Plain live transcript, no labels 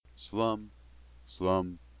Slum,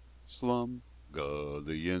 Slumgullion,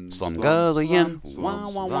 Slumgullion, wah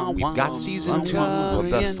wah wah. We've got season 2 of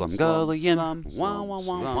the Slumgullion.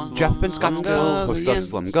 Jeff and Scott still host the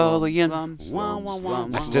Slumgullion.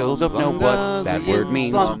 I still don't know what that word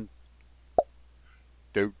means.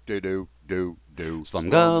 Do.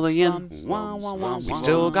 Slumgullion, we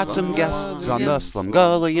still got some guests on the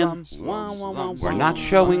Slumgullion. We're not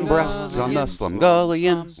showing breasts on the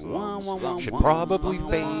Slumgullion. Should probably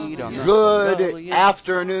fade on the Good Slumgullion.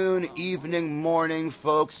 afternoon, evening, morning,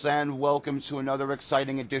 folks, and welcome to another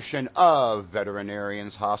exciting edition of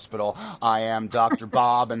Veterinarians Hospital. I am Dr.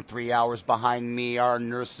 Bob, and 3 hours behind me are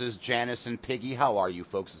nurses Janice and Piggy. How are you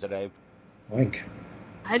folks today? Wink.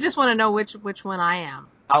 I just want to know which one I am.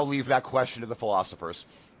 I'll leave that question to the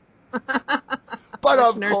philosophers. But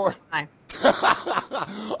of course,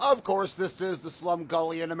 of course, this is the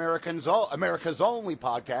Slumgullion America's only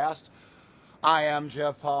podcast. I am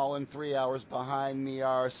Jeff Hall, and 3 hours behind me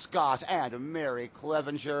are Scott and Mary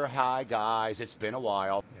Clevenger. Hi, guys. It's been a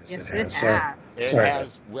while. Yes, it has. It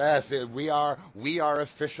has. Yes, we are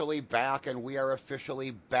officially back, and we are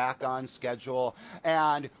officially back on schedule.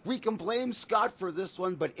 And we can blame Scott for this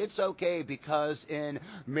one, but it's okay because in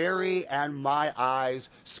Mary and my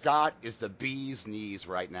eyes, Scott is the bee's knees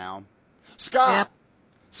right now. Scott. Yep.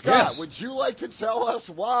 Scott, Yes. Would you like to tell us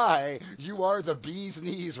why you are the bee's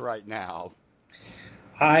knees right now?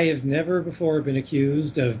 I have never before been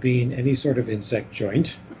accused of being any sort of insect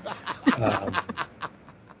joint. But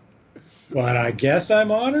I guess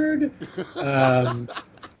I'm honored. I'm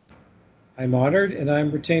honored, and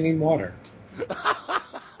I'm retaining water.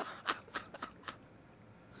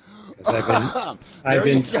 There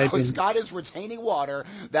you go. Scott is retaining water.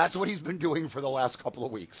 That's what he's been doing for the last couple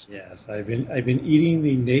of weeks. Yes, I've been eating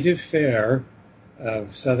the native fare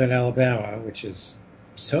of Southern Alabama, which is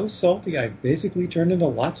so salty I basically turned into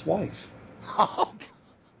Lot's wife. Oh,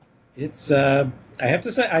 It's I have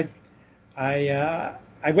to say I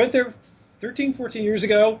went there 13, 14 years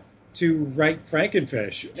ago to write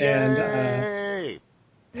Frankenfish. Yay!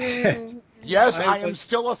 And Yes, I am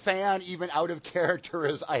still a fan, even out of character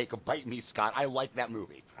as Ike. Bite me, Scott. I like that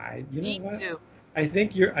movie. Me too. I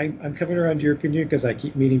think I'm coming around to your opinion because I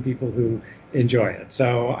keep meeting people who enjoy it.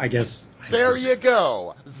 So I guess There you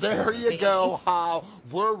go. There you go. How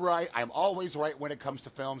we're right. I'm always right when it comes to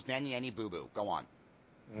films. Nanny, nanny, boo boo. Go on.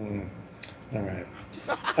 All right.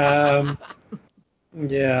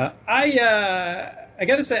 Yeah, I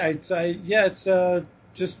got to say, it's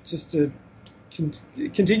just to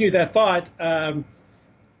continue that thought.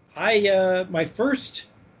 My first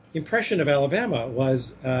impression of Alabama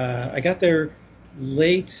was I got there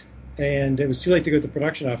late, and it was too late to go to the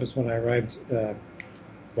production office when I arrived,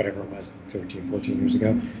 whatever it was, 13, 14 years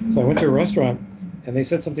ago. So I went to a restaurant, and they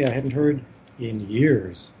said something I hadn't heard in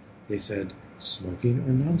years. They said, smoking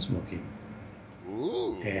or non-smoking.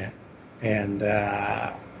 Ooh. And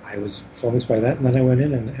I was flummoxed by that, and then I went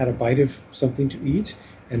in and had a bite of something to eat,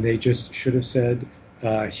 and they just should have said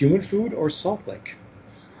human food or Salt Lake.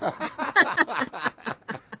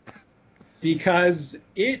 Because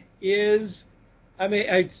it is,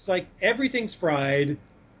 it's like everything's fried,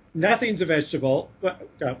 nothing's a vegetable. Well,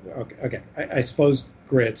 okay. I suppose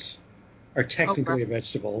grits are technically a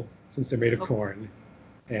vegetable since they're made of corn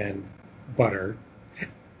and butter.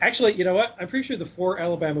 Actually, you know what? I'm pretty sure the 4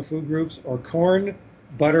 Alabama food groups are corn,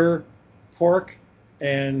 butter, pork,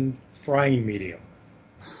 and frying medium.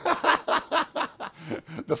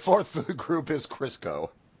 The 4th food group is Crisco.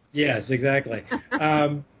 Yes, exactly.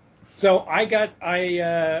 So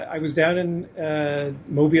I was down in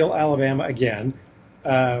Mobile, Alabama again,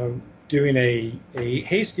 doing a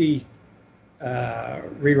hasty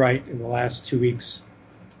rewrite in the last 2 weeks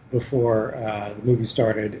before the movie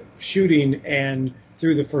started shooting and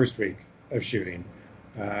through the first week of shooting.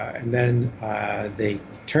 And then they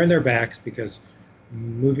turned their backs because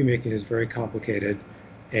movie making is very complicated,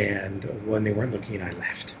 and when they weren't looking, I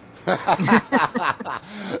left.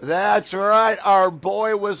 That's right. Our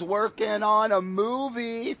boy was working on a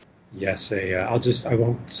movie. Yes, I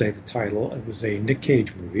won't say the title. It was a Nick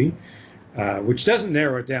Cage movie, which doesn't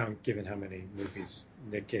narrow it down given how many movies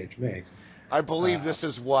Nick Cage makes. I believe this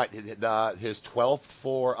is what his 12th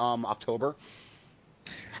for October.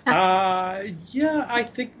 Yeah, I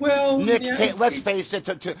think. Well, Nick Cage, let's face it.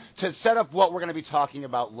 To set up what we're going to be talking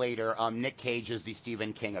about later, Nick Cage is the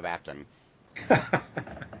Stephen King of acting.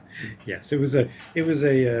 Yes, it was I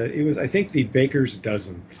think the Baker's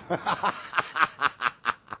Dozen.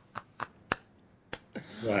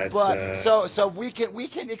 But But so we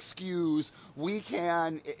can excuse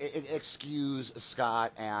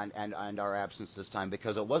Scott and our absence this time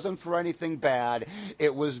because it wasn't for anything bad.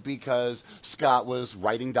 It was because Scott was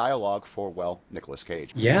writing dialogue for Nicolas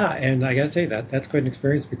Cage. yeah, and I got to tell you that's quite an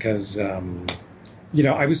experience because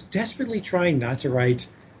I was desperately trying not to write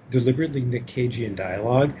deliberately Nick Cagean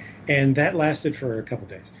dialogue, and that lasted for a couple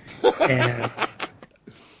days. And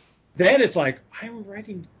then it's like, I'm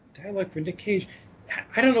writing dialogue for Nick Cage.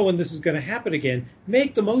 I don't know when this is going to happen again.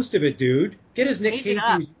 Make the most of it, dude. Get as Nick Cage it Cagey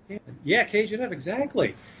up. as you can. Yeah, cage it up,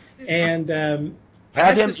 exactly. And I Have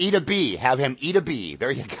have him to. eat a bee. Have him eat a bee.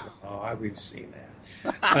 There you go. We've seen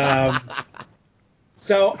that.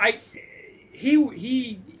 So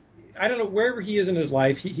he I don't know wherever he is in his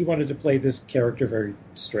life. He wanted to play this character very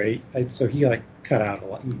straight, so he like cut out a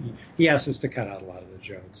lot. He asked us to cut out a lot of the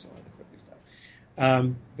jokes, a lot of the quippy stuff.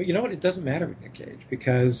 But you know what? It doesn't matter with Nick Cage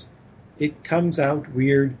because it comes out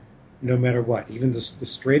weird no matter what. Even the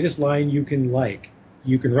straightest line you can write,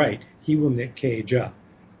 he will Nick Cage up.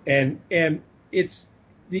 And it's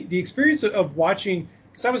the experience of watching,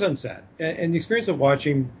 because I was on set, and the experience of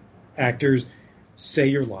watching actors say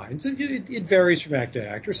your lines, it varies from actor to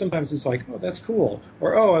actor. Sometimes it's like, oh, that's cool,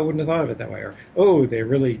 or oh, I wouldn't have thought of it that way, or oh, they're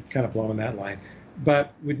really kind of blowing that line.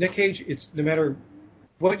 But with Nick Cage, it's no matter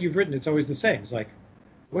what you've written, it's always the same. It's like,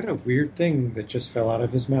 what a weird thing that just fell out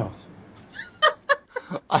of his mouth.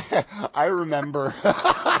 I remember.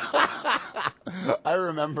 I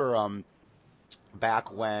remember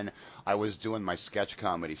back when I was doing my sketch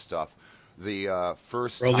comedy stuff. The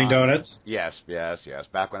first Rolling time, Donuts. yes, yes, yes.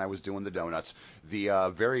 Back when I was doing the donuts,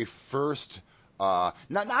 the very first, no,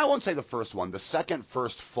 I won't say the first one, the second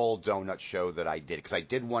first full donut show that I did, because I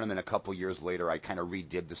did one and then a couple years later I kind of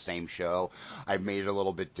redid the same show. I made it a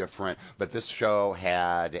little bit different, but this show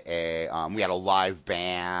had we had a live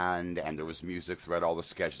band and there was music throughout all the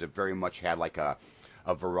sketches. It very much had like a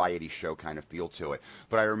variety show kind of feel to it.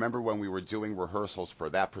 But I remember when we were doing rehearsals for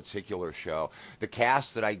that particular show, the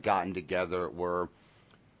cast that I'd gotten together were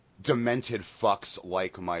demented fucks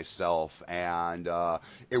like myself, and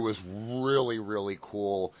it was really, really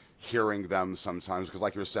cool hearing them sometimes because,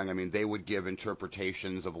 like you were saying, I mean, they would give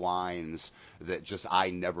interpretations of lines that just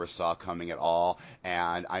I never saw coming at all.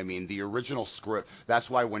 And I mean, the original script. That's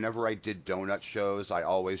why whenever I did donut shows, I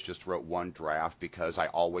always just wrote one draft because I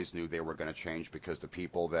always knew they were going to change because the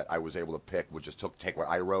people that I was able to pick would just take what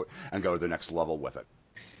I wrote and go to the next level with it.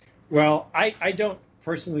 Well, I don't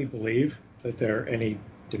personally believe that there are any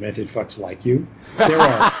demented fucks like you. There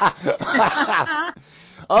are.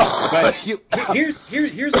 Oh, But here's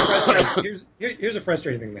a a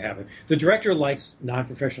frustrating thing that happened. The director likes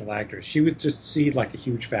non-professional actors. She would just see like a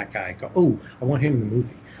huge fat guy and go, "Oh, I want him in the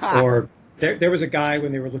movie." Or there was a guy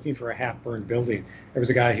when they were looking for a half-burned building. There was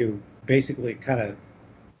a guy who basically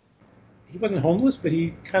he wasn't homeless, but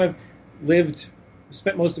he kind of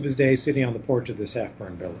spent most of his days sitting on the porch of this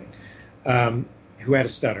half-burned building. Who had a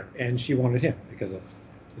stutter, and she wanted him because of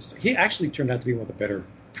this. He actually turned out to be one of the better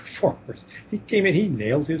performers. He came in, he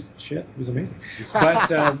nailed his shit. It was amazing. But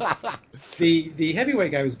the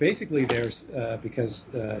heavyweight guy was basically there because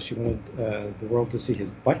she wanted the world to see his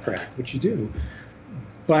butt crack, which you do.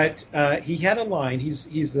 But he had a line. He's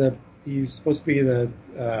supposed to be the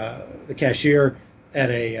cashier at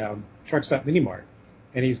a truck stop mini mart,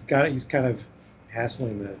 and he's kind of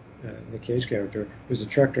hassling the Cage character, who's a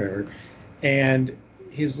truck driver, and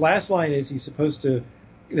his last line is he's supposed to.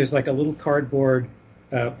 There's like a little cardboard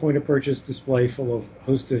point of purchase display full of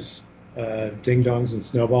Hostess ding dongs and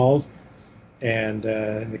snowballs, and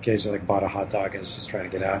the Cage like bought a hot dog and is just trying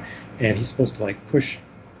to get out, and he's supposed to like push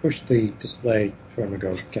the display for him and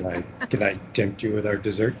go, can I tempt you with our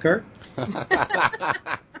dessert cart?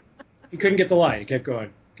 He couldn't get the line. He kept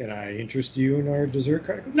going, can I interest you in our dessert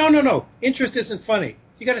cart? No. Interest isn't funny.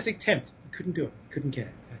 You got to say tempt. He couldn't do it. Couldn't get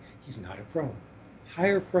it. He's not a pro.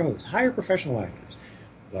 Hire pros. Hire professional actors.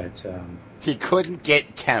 But he couldn't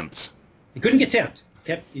get tempt. He couldn't get tempt.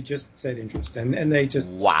 He just said interest, and they just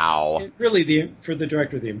wow. Really, for the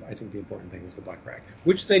director, I think the important thing was the butt crack,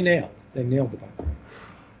 which they nailed. They nailed the butt crack.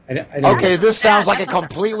 Okay, this sounds like a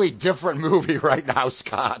completely different movie right now,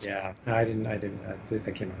 Scott. Yeah, no, I didn't.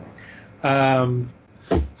 That came out wrong.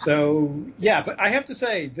 So yeah, but I have to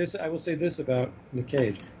say this. I will say this about Nick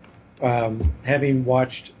Cage. Having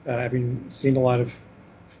seen a lot of,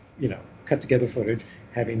 cut together footage,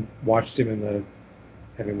 having watched him in the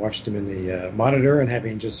monitor, and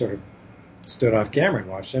having just sort of stood off camera and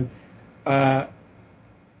watched him,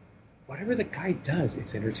 whatever the guy does,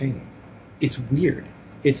 it's entertaining. It's weird.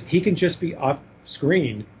 He can just be off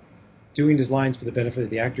screen doing his lines for the benefit of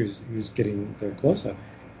the actors who's getting their close up,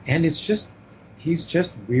 and it's just he's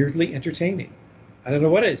just weirdly entertaining. I don't know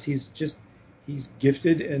what it is. He's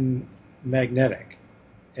gifted and magnetic,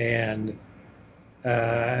 and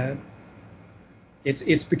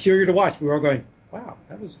it's peculiar to watch. We were all going, wow,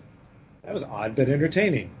 that was odd but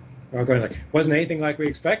entertaining. We're all going like, wasn't anything like we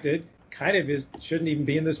expected. Kind of is shouldn't even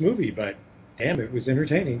be in this movie, but damn, it was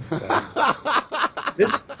entertaining. So,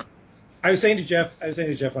 this I was saying to Jeff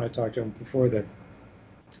when I talked to him before that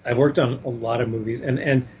I've worked on a lot of movies,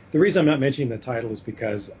 and the reason I'm not mentioning the title is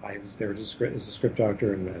because I was there as a script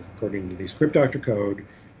doctor, and according to the script doctor code,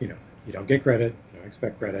 you don't get credit, you don't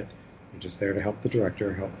expect credit, you're just there to help the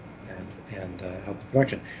director, help the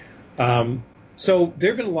production. So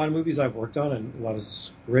there have been a lot of movies I've worked on and a lot of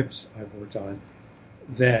scripts I've worked on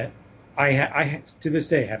that I to this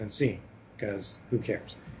day haven't seen because who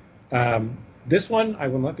cares? This one I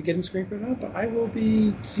will not be getting screen printed on, but I will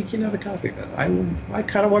be seeking out a copy of it. I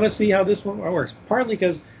kind of want to see how this one works. Partly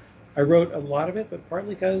because I wrote a lot of it, but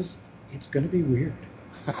partly because it's going to be weird.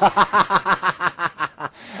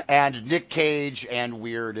 And Nick Cage and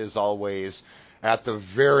weird is always, at the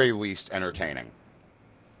very least, entertaining.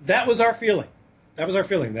 That was our feeling.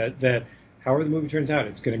 That however the movie turns out,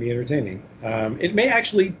 it's going to be entertaining. It may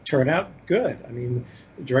actually turn out good. I mean,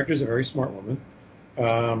 the director's a very smart woman.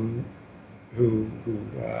 Who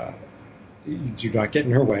do not get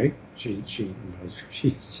in her way. She knows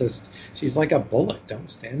she's like a bullet. Don't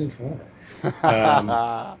stand in front of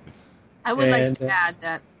her. I would like to add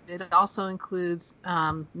that it also includes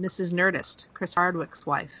Mrs. Nerdist, Chris Hardwick's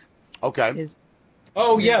wife. Okay.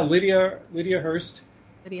 Lydia Hurst.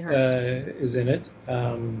 Lydia Hurst is in it.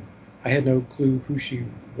 I had no clue who she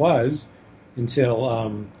was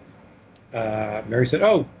until Mary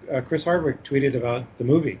said, Chris Hardwick tweeted about the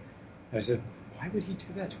movie. And I said, why would he do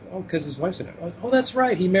that? Oh, because his wife's in it. Oh, that's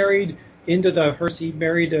right. He married a Hearst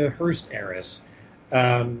heiress.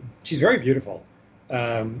 She's very beautiful.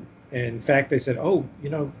 In fact, they said,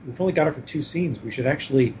 we've only got her for 2 scenes. We should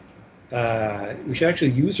actually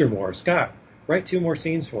use her more. Scott, write 2 more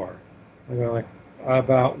scenes for her. And we're like,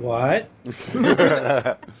 about what?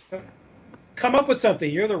 Come up with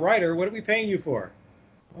something. You're the writer. What are we paying you for?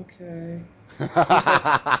 Okay.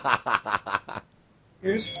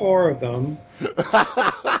 Here's 4 of them.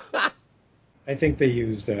 I think they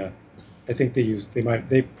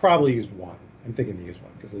probably used 1. I'm thinking they used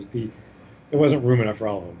 1 because there wasn't room enough for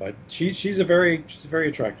all of them. But she's a very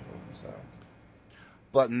attractive woman. So.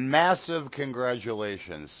 But massive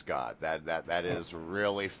congratulations, Scott. That is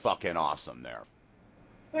really fucking awesome there.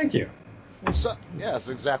 Thank you. So yes,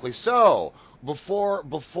 exactly. So before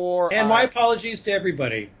and my apologies to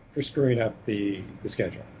everybody for screwing up the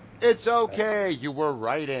schedule. It's okay. You were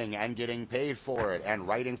writing and getting paid for it and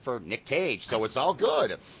writing for Nick Cage, so it's all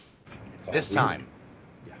good. This time.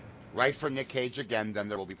 Yeah. Write for Nick Cage again, then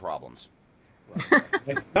there will be problems.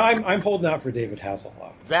 No, I'm holding out for David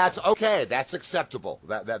Hasselhoff. That's okay. That's acceptable.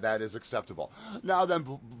 That is acceptable. Now then,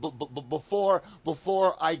 before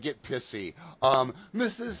I get pissy,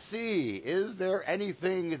 Mrs. C, is there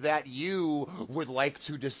anything that you would like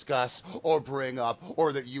to discuss or bring up,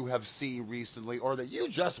 or that you have seen recently, or that you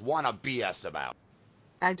just want to BS about?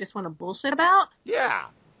 I just want to bullshit about? Yeah.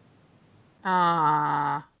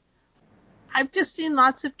 I've just seen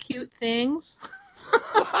lots of cute things.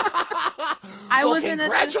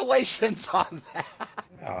 Congratulations on that.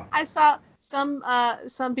 Yeah. I saw some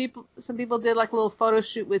people did like a little photo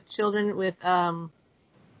shoot with children with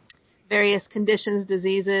various conditions,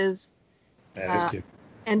 diseases. That is cute.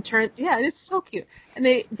 And it's so cute. And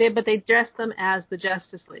they dressed them as the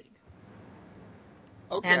Justice League.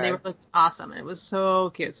 Okay. And they were looking awesome. It was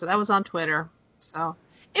so cute. So that was on Twitter. So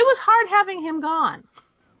it was hard having him gone.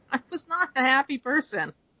 I was not a happy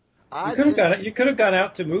person. You could have gone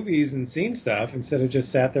out to movies and seen stuff instead of just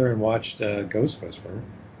sat there and watched Ghost Whisperer.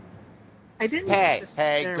 I didn't.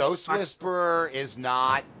 Hey, Ghost Whisperer is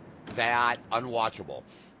not that unwatchable.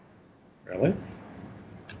 Really?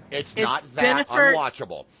 It's not that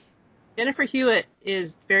unwatchable. Jennifer Hewitt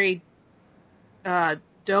is very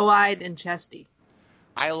doe-eyed and chesty.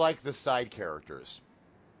 I like the side characters.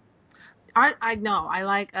 I know. I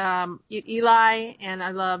like Eli, and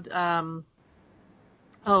I loved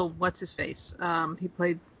what's his face? He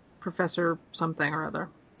played Professor something or other.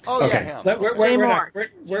 Oh okay. Yeah, him.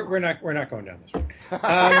 We're not going down this road. All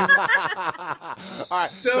right.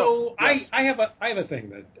 So yes. I have a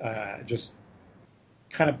thing that just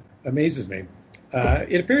kind of amazes me.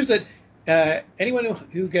 It appears that anyone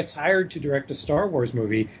who gets hired to direct a Star Wars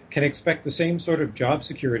movie can expect the same sort of job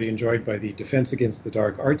security enjoyed by the Defense Against the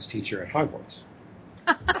Dark Arts teacher at Hogwarts.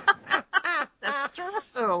 That's true.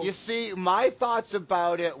 true. You see, my thoughts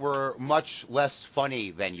about it were much less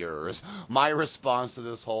funny than yours. My response to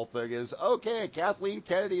this whole thing is, okay, Kathleen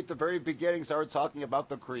Kennedy at the very beginning started talking about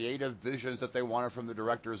the creative visions that they wanted from the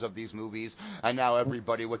directors of these movies, and now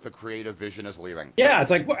everybody with the creative vision is leaving. Yeah,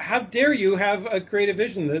 it's like, how dare you have a creative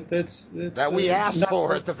vision that's That we asked not.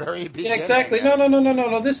 for at the very Yeah, beginning. exactly. No, no, no, no, no,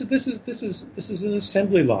 no. This is an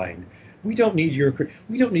assembly line. We don't need your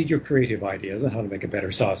creative ideas on how to make a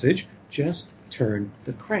better sausage. Just turn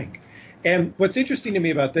the crank. And what's interesting to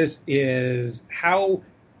me about this is how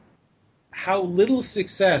little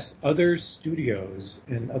success other studios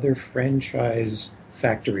and other franchise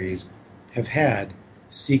factories have had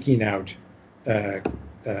seeking out uh,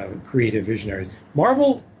 creative visionaries.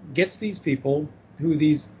 Marvel gets these people who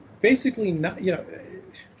these basically not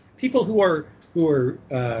people who are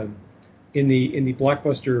in the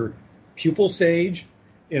blockbuster pupil stage.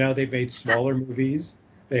 They've made smaller movies.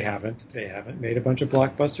 They haven't made a bunch of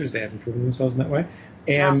blockbusters. They haven't proven themselves in that way. Joss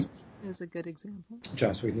And Whedon is a good example.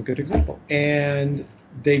 Joss Whedon's a good example. And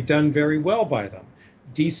they've done very well by them.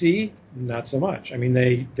 DC, not so much. I mean,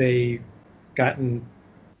 they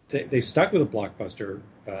stuck with a blockbuster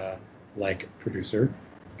like producer,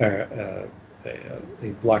 a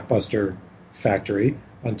blockbuster factory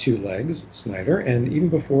on two legs, Snyder. And even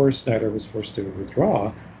before Snyder was forced to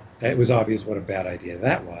withdraw, it was obvious what a bad idea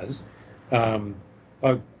that was. Um,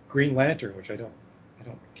 uh, Green Lantern, which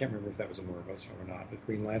can't remember if that was a Morbius film or not, but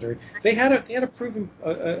Green Lantern, they had a proven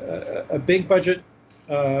a big budget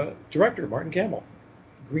director, Martin Campbell.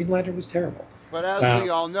 Green Lantern was terrible. But as we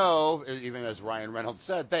Um, all know, even as Ryan Reynolds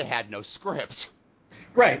said, they had no script.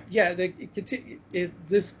 Right. Yeah.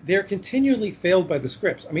 They're continually failed by the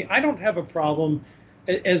scripts. I mean, I don't have a problem,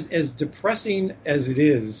 as depressing as it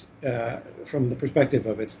is from the perspective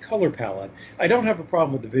of its color palette. I don't have a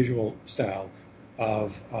problem with the visual style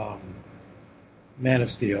of Man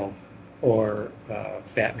of Steel or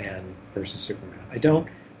Batman versus Superman. I don't.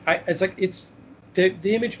 It's like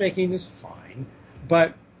the image making is fine,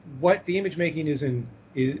 but what the image making is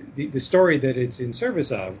the story that it's in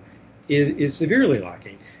service of is severely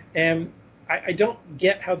lacking. And I don't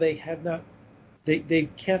get how they cannot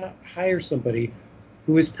hire somebody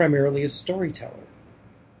who is primarily a storyteller.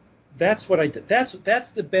 That's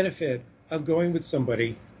the benefit of going with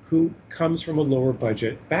somebody who comes from a lower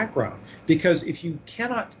budget background. Because if you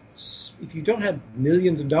don't have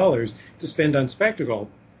millions of dollars to spend on spectacle,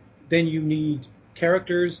 then you need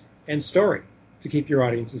characters and story to keep your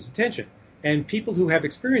audience's attention. And people who have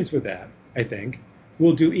experience with that, I think,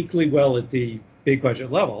 will do equally well at the big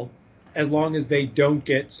budget level, as long as they're not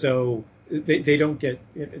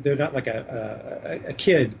like a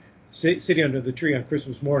kid sitting under the tree on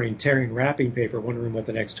Christmas morning tearing wrapping paper, wondering what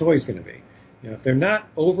the next toy is going to be. If they're not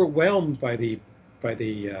overwhelmed by the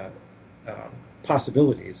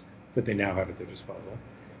possibilities that they now have at their disposal,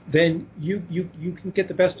 then you can get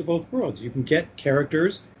the best of both worlds. You can get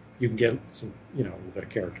characters, you can get some a little bit of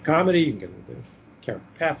character comedy, you can get a little bit of character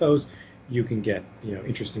pathos, you can get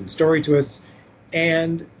interesting story twists,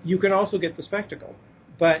 and you can also get the spectacle.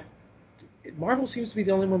 But Marvel seems to be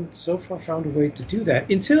the only one that's so far found a way to do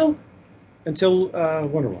that until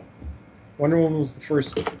Wonder Woman. Wonder Woman was the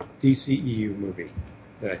first DCEU movie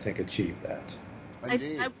that I think achieved that. I,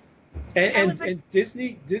 Indeed. I, And, I and, would like. and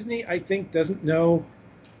Disney, I think, doesn't know,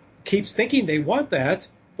 keeps thinking they want that,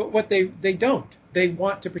 but what they don't. They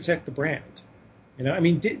want to protect the brand. I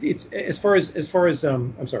mean, it's as far as as far as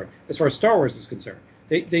Star Wars is concerned,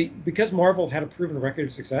 they because Marvel had a proven record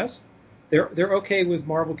of success, they're okay with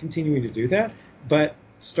Marvel continuing to do that. But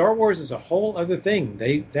Star Wars is a whole other thing.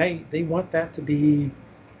 They want that to be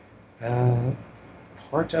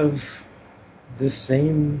part of the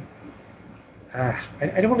same. I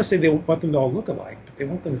don't want to say they want them to all look alike, but they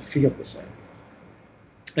want them to feel the same.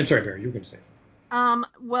 I'm sorry, Barry, you were going to say something.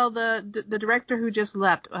 Well, the director who just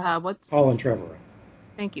left. What's? Colin Trevorrow.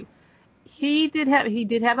 Thank you. He did have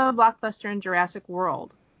a blockbuster in Jurassic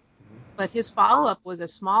World, but his follow up was a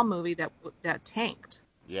small movie that tanked.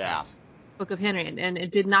 Yeah. Yes. Book of Henry, and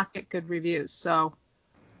it did not get good reviews. So,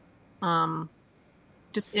 um,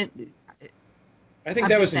 just it. I think I'm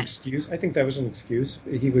that just was an saying. excuse. I think that was an excuse.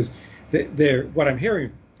 He was there. What I'm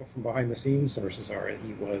hearing from behind the scenes sources are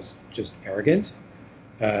he was just arrogant.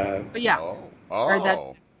 But yeah, Oh. heard that.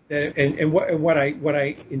 Oh. And what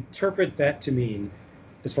I interpret that to mean,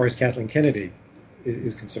 as far as Kathleen Kennedy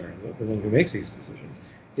is concerned, the one who makes these decisions,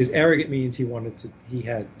 is arrogant means he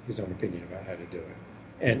had his own opinion about how to do it,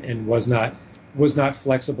 and was not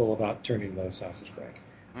flexible about turning the sausage crank.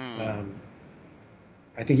 Hmm. Um,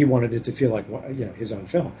 I think he wanted it to feel like his own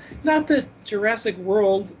film. Not that Jurassic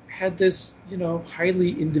World had this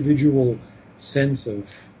highly individual sense of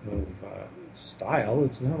style.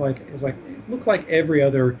 It's not like it looked like every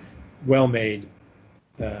other well-made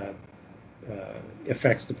uh,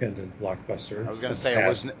 effects dependent blockbuster. I was going to say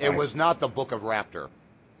it was not the Book of Raptor.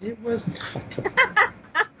 It was not.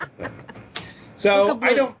 Book So of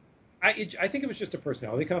Blue. I think it was just a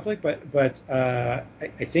personality conflict, but I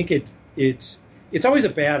think it's always a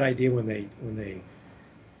bad idea when they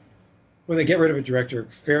get rid of a director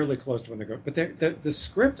fairly close to when they go. But the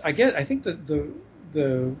script, I think the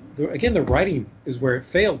again the writing is where it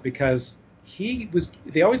failed because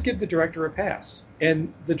they always give the director a pass,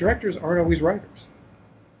 and the directors aren't always writers.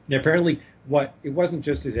 And apparently, it wasn't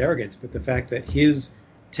just his arrogance, but the fact that his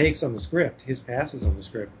takes on the script, his passes on the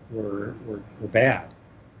script were bad.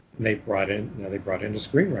 And they brought in a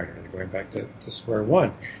screenwriter. They're going back to square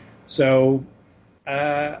one. So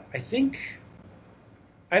I think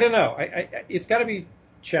I don't know. It's got to be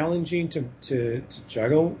challenging to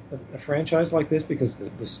juggle a franchise like this because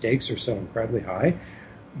the stakes are so incredibly high.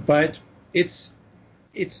 But it's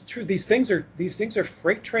true. These things are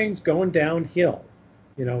freight trains going downhill.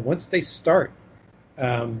 Once they start,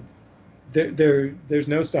 there's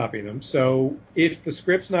no stopping them. So if the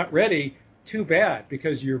script's not ready, too bad,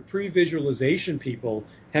 because your pre-visualization people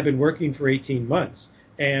have been working for 18 months,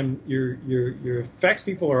 and your effects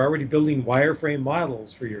people are already building wireframe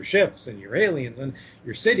models for your ships and your aliens and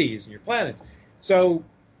your cities and your planets. So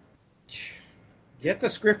get the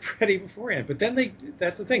script ready beforehand. But then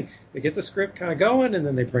that's the thing. They get the script kind of going, and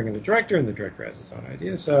then they bring in the director, and the director has his own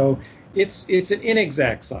idea. So it's an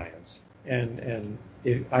inexact science, and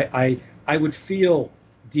I would feel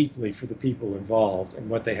deeply for the people involved and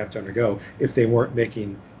what they have to undergo if they weren't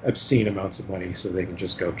making obscene amounts of money so they can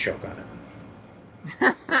just go choke on it.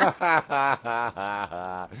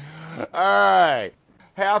 All right.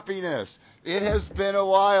 Happiness. It has been a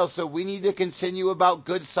while, so we need to continue about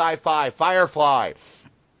good sci-fi. Firefly.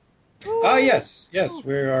 Yes,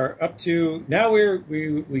 we are up to now.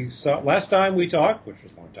 We saw last time we talked, which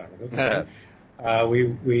was a long time ago.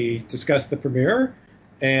 We discussed the premiere,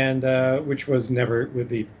 and which was never with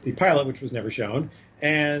the pilot, which was never shown.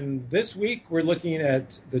 And this week we're looking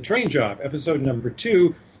at the Train Job, episode number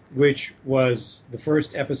 2, which was the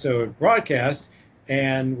first episode broadcast,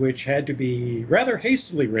 and which had to be rather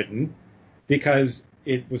hastily written because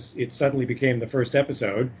it suddenly became the first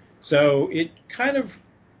episode. So it kind of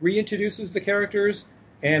reintroduces the characters,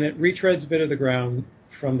 and it retreads a bit of the ground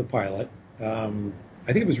from the pilot. I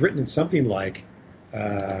think it was written in something like,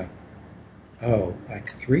 like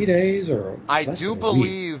 3 days or I less do than a week.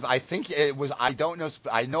 believe, I think it was, I don't know,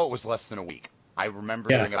 I know it was less than a week. I remember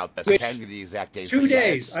Yeah, hearing about this. I can't which give you the exact days, but 2 yeah,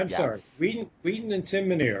 days. I'm yeah. sorry. Whedon and Tim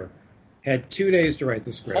Minear had 2 days to write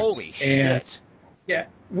the script. Holy And shit. yeah,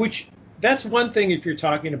 which that's one thing if you're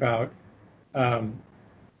talking about a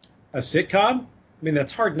sitcom. I mean,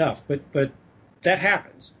 that's hard enough, but that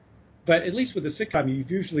happens. But at least with a sitcom, you've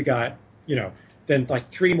usually got, then like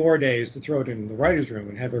 3 more days to throw it in the writer's room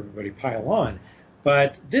and have everybody pile on.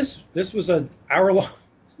 But this was an hour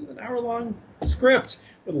long script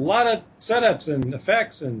with a lot of setups and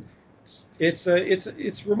effects, and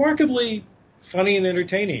it's remarkably funny and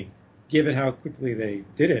entertaining, given how quickly they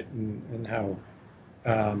did it and how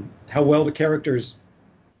well the characters,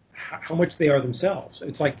 how much they are themselves.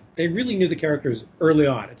 It's like they really knew the characters early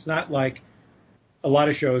on. It's not like a lot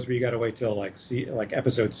of shows where you got to wait till like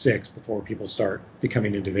episode 6 before people start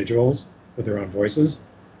becoming individuals with their own voices.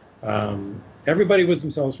 Everybody was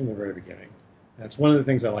themselves from the very beginning. That's one of the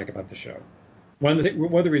things I like about the show. One of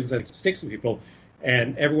the reasons that it sticks with people,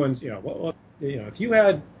 and everyone's, if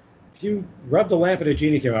you rubbed a lamp and a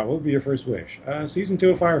genie came out, what would be your first wish? Season 2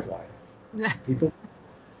 of Firefly. People.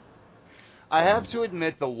 I have to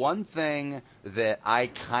admit, the one thing that I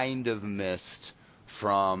kind of missed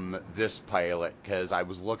from this pilot, because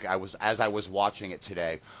as I was watching it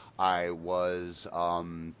today, I was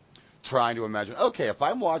trying to imagine, okay, if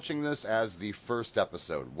I'm watching this as the first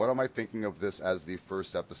episode, what am I thinking of this as the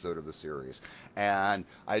first episode of the series? And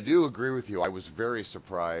I do agree with you. I was very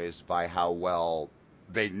surprised by how well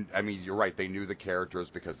I mean, you're right, they knew the characters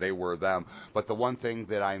because they were them. But the one thing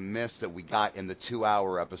that I missed that we got in the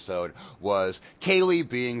 2-hour episode was Kaylee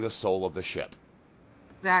being the soul of the ship.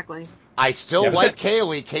 Exactly. I still Yeah, like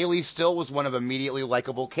Kaylee. Kaylee still was one of immediately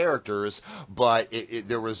likable characters, but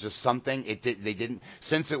there was just something they didn't,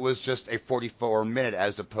 since it was just a 44-minute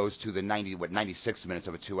as opposed to the 96 minutes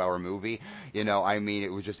of a 2-hour movie. I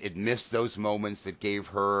mean, it missed those moments that gave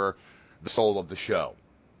her the soul of the show.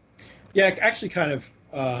 yeah, actually, kind of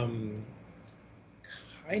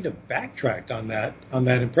backtracked on that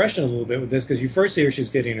impression a little bit with this, because you first see her, she's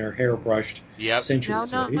getting her hair brushed Yep. No, no,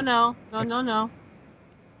 sensuously. no, no, no, no.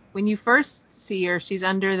 when you first see her, she's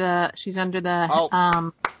under the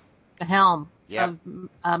Oh, the helm yep,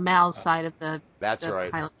 of Mal's side of that's the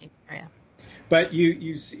right. piloting area. But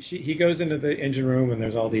you see, he goes into the engine room and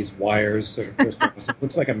there's all these wires sort of crisscrossed. It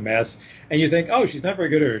looks like a mess, and you think, oh, she's not very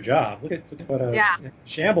good at her job. Look at what a Yeah.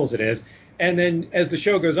 shambles it is. And then as the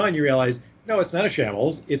show goes on, you realize, no, it's not a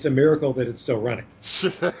shambles. It's a miracle that it's still running.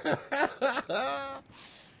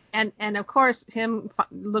 And of course, him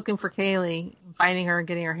looking for Kaylee, finding her and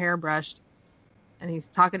getting her hair brushed, and he's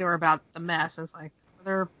talking to her about the mess. And it's like, are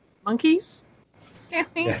there monkeys?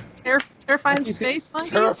 Yeah. Terrifying space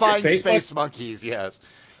monkeys? Terrifying Space space monkeys, yes.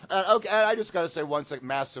 Okay, I just got to say once, like,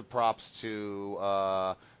 massive props to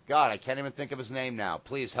God. I can't even think of his name now.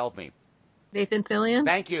 Please help me. Nathan Fillion?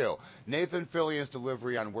 Thank you, Nathan Fillion's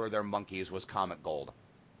delivery on "Were There Monkeys" was comic gold.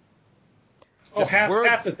 Oh, Just word.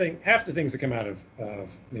 half the things that come out of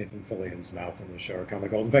Nathan Fillion's mouth in the show are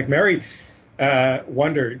comic gold. In fact, Mary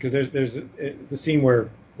wondered because there's the scene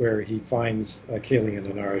where he finds Kaylee in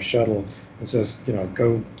Inara's shuttle and says,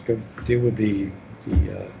 go deal with the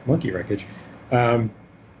monkey wreckage.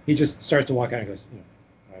 He just starts to walk out and goes,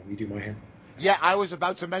 we do my hair. Yeah, I was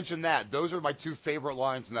about to mention that. Those are my two favorite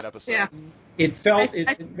lines in that episode. Yeah. It felt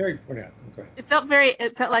I- very. Oh, yeah, go ahead.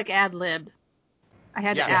 It felt like ad libbed. I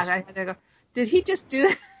had to Yes. ask. I had to go. Did he just do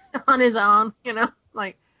that on his own?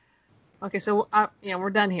 Like, okay, so we're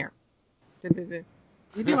done here. You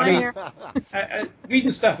do I my mean, hair.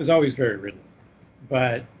 Whedon's stuff is always very written,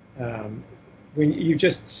 but when you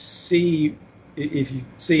just see, if you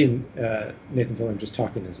see Nathan Fillion just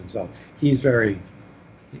talking as himself, he's funny,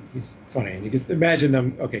 and you can imagine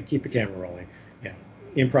them. Okay, keep the camera rolling. Yeah,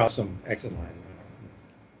 improv some exit lines.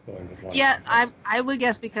 Going with one. Yeah, I would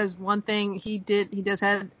guess because one thing he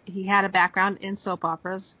had a background in soap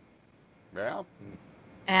operas, Yeah.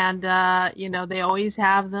 and they always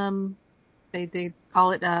have them. They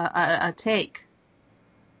call it a take,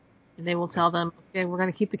 and they will tell them, okay, we're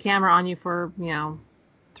going to keep the camera on you for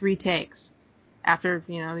 3 takes after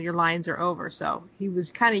your lines are over. So he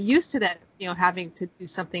was kind of used to that, having to do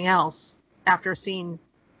something else after a scene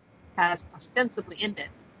has ostensibly ended.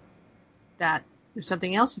 That there's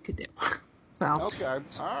something else you could do. So Okay. All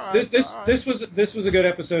right. This was a good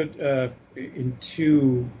episode in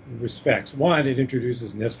 2 respects. One, it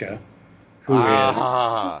introduces Niska, who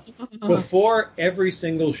Ah. is before every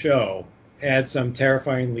single show had some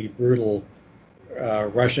terrifyingly brutal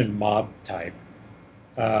Russian mob type.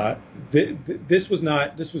 This was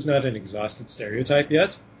not an exhausted stereotype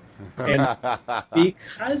yet, and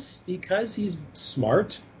because he's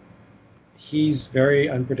smart, he's very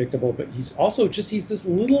unpredictable, but he's this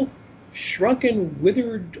little shrunken,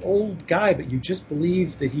 withered old guy, but you just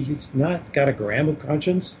believe that he's not got a gram of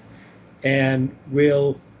conscience and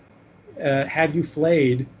will have you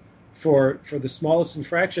flayed for the smallest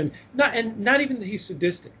infraction. Not even that he's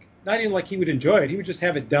sadistic. Not even like he would enjoy it. He would just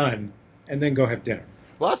have it done and then go have dinner.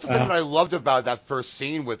 Well, that's the thing that I loved about that first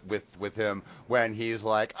scene with him when he's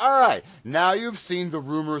like, "All right, now you've seen the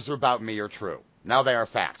rumors about me are true. Now they are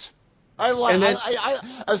fact." And then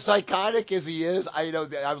As psychotic as he is, I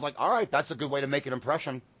was like, "All right, that's a good way to make an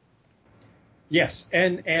impression." yes,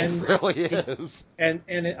 and It really is. and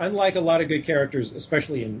unlike a lot of good characters,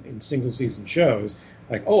 especially in single season shows,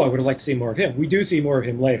 like, oh, I would have liked to see more of him. We do see more of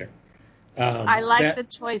him later. I like That the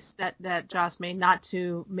choice that Joss made not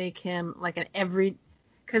to make him like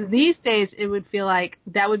because these days it would feel like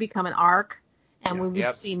that would become an arc, and Yeah. we would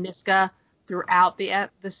Yep. see Niska throughout the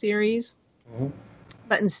series. Mhm.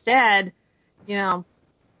 But instead, you know,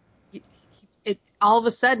 it all of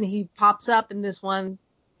a sudden he pops up in this one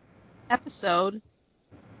episode,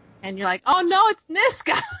 and you're like, oh no, it's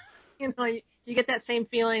Niska. You get that same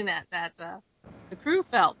feeling that the crew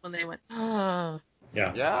felt when they went, oh.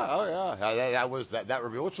 Yeah. Yeah, oh yeah, that was that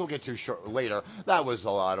review, which we'll get to later. That was a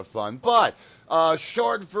lot of fun. But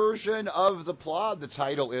short version of the plot, the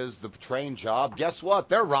title is "The Train Job." Guess what?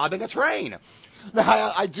 They're robbing a train.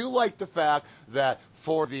 Now, I do like the fact that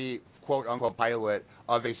for the quote unquote pilot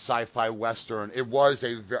of a sci-fi western, it was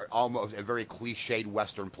almost a very cliched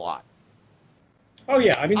western plot. Oh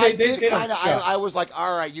yeah. I mean, I they did don't kind of. stop. I was like,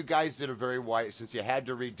 all right, you guys did a very wise. Since you had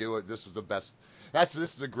to redo it, this was the best.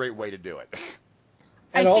 This is a great way to do it.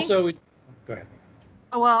 I And think also, go ahead.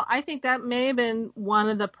 Well, I think that may have been one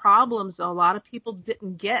of the problems, though. A lot of people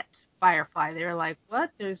didn't get Firefly. They were like,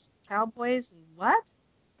 "What? There's cowboys and what?"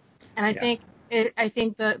 And I Yeah.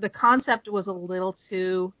 think the concept was a little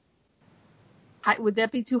too high. Would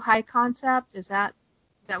that be too high concept? That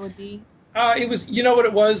would be? It was, you know what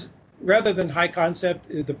it was? Rather than high concept,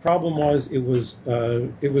 the problem was it was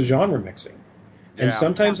genre mixing. And Yeah.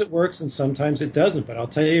 sometimes it works and sometimes it doesn't. But I'll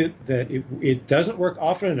tell you that it doesn't work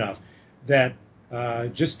often enough that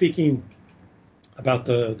just speaking about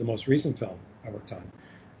the most recent film I worked on,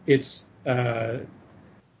 it's one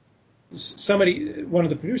of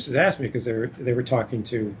the producers asked me because they were talking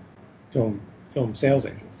to film sales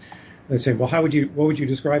agents. They say, well, what would you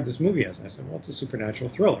describe this movie as? And I said, well, it's a supernatural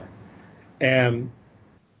thriller. And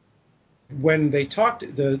when they talked,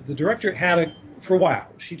 the director for a while,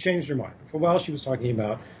 she changed her mind. For a while, she was talking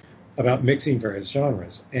about mixing various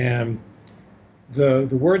genres. And the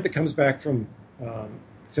word that comes back from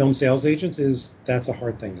film sales agents is that's a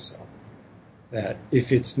hard thing to sell. That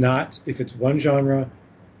if it's one genre,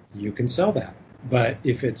 you can sell that. But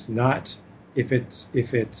if it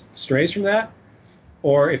strays from that,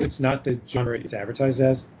 or if it's not the genre it's advertised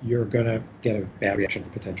as, you're going to get a bad reaction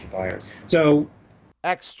from potential buyers. So,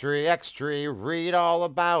 Extra, read all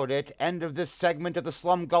about it. End of this segment of the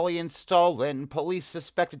Slumgullion stolen. Police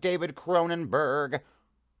suspect David Cronenberg.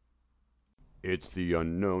 It's the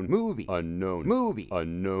unknown movie, unknown movie,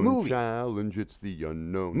 unknown movie, challenge. It's the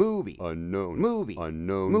unknown movie, unknown movie,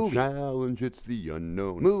 unknown movie, challenge. It's the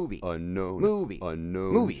unknown movie, unknown movie,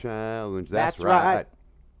 unknown movie. challenge. That's right.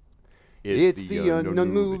 It's the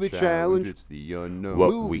unknown movie challenge. It's the unknown.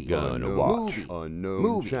 What we gonna unknown, watch? Unknown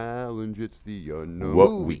Movie. challenge. It's the unknown.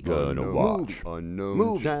 What we gonna unknown, watch? Unknown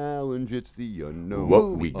Movie. challenge. It's the unknown.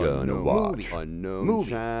 What we gonna unknown, watch? Unknown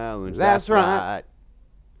Movie. challenge. That's right.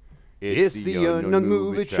 It's the unknown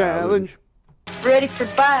movie challenge. Ready for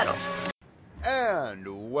battle.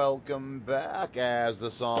 And welcome back. As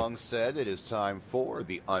the song said, it is time for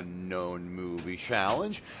the Unknown Movie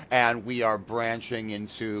Challenge. And we are branching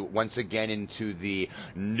once again into the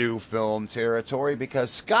new film territory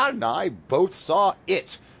because Scott and I both saw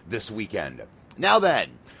it this weekend. Now then,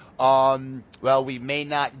 well, we may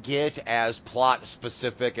not get as plot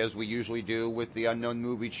specific as we usually do with the Unknown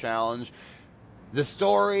Movie Challenge. The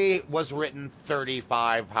story was written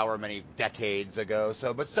 35, however many decades ago.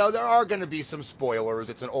 So there are going to be some spoilers.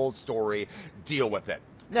 It's an old story. Deal with it.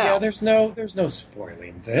 Now, yeah, there's no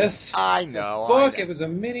spoiling this. I It's know. a book. It was a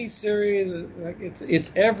mini series.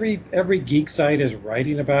 It's every geek site is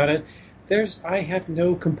writing about it. I have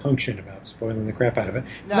no compunction about spoiling the crap out of it.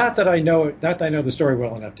 Now, not that I know the story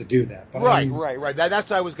well enough to do that. But right. That's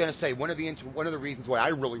what I was going to say. One of the reasons why I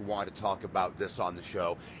really want to talk about this on the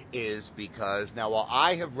show is because now, while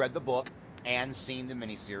I have read the book and seen the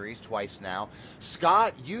miniseries twice now,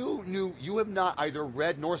 Scott, you have not either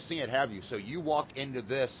read nor seen it, have you? So you walked into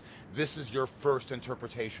this. This is your first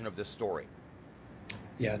interpretation of this story.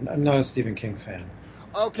 Yeah, I'm not a Stephen King fan.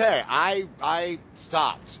 Okay, I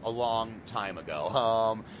stopped a long time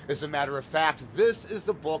ago. As a matter of fact, this is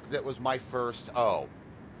the book that was my first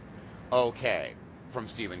okay from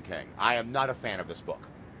Stephen King. I am not a fan of this book.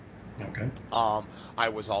 Okay. I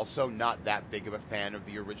was also not that big of a fan of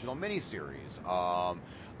the original miniseries.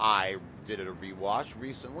 I did a rewatch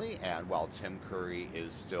recently, and while Tim Curry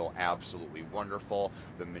is still absolutely wonderful,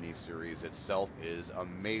 the miniseries itself is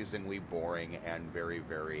amazingly boring and very,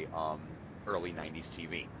 very early 90s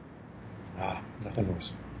TV. Nothing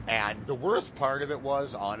worse. And the worst part of it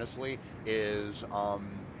was, honestly, is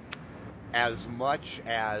as much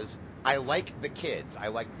as I like the kids, I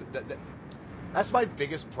like that's my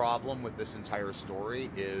biggest problem with this entire story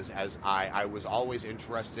is as I was always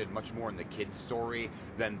interested much more in the kids' story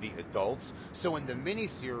than the adults. So in the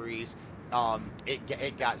miniseries,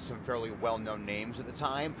 it got some fairly well-known names at the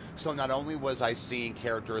time. So not only was I seeing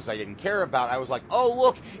characters I didn't care about, I was like, oh,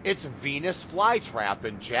 look, it's Venus Flytrap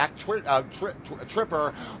and Jack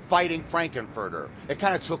Tripper fighting Frankenfurter. It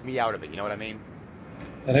kind of took me out of it, you know what I mean?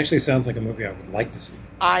 That actually sounds like a movie I would like to see.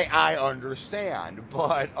 I understand,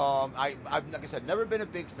 but I've like I said, never been a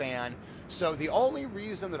big fan. So the only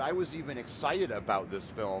reason that I was even excited about this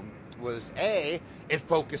film was it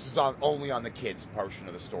focuses only on the kids portion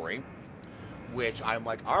of the story, which I'm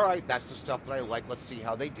like, all right, that's the stuff that I like. Let's see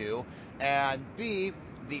how they do. And B,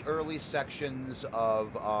 the early sections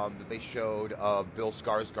of that they showed of Bill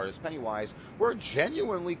Skarsgård as Pennywise were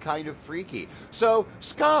genuinely kind of freaky. So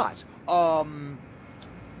Scott,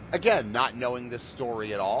 again, not knowing this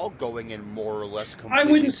story at all, going in more or less completely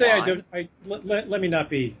I wouldn't say blind. I don't. Let me not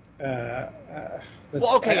be. Well,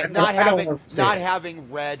 okay, I don't want to not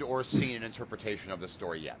having read or seen an interpretation of the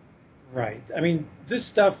story yet. Right. I mean, this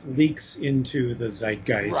stuff leaks into the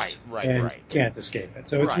zeitgeist, and Right. you can't escape it.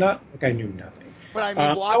 So it's not like I knew nothing. But I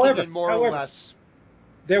mean, walking in more or less.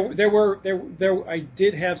 There I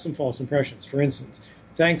did have some false impressions. For instance,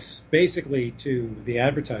 thanks basically to the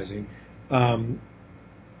advertising.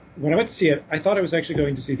 When I went to see it, I thought I was actually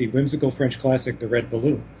going to see the whimsical French classic, The Red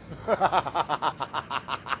Balloon.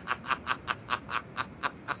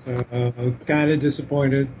 So kind of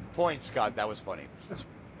disappointed. Point, Scott. That was funny. That's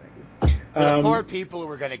For the 4 people who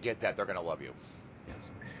are going to get that, they're going to love you. Yes.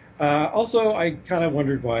 Also, I kind of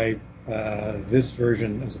wondered why this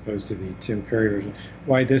version, as opposed to the Tim Curry version,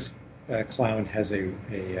 why this clown has a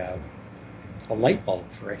light bulb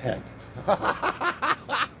for a head.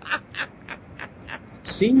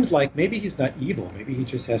 Seems like maybe he's not evil. Maybe he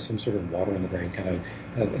just has some sort of water in the brain, kind of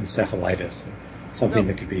encephalitis, something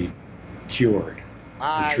that could be cured.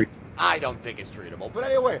 I don't think it's treatable. But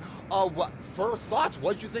anyway, first thoughts,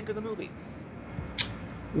 what'd you think of the movie?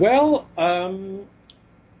 Well,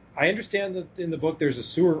 I understand that in the book there's a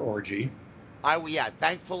sewer orgy.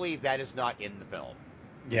 Thankfully that is not in the film.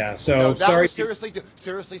 Yeah, so no, that sorry. Was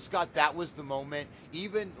seriously, Scott, that was the moment,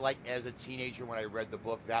 even like as a teenager when I read the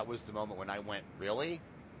book, that was the moment when I went, really?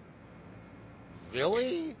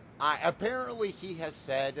 Really? Apparently he has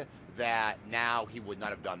said that now he would not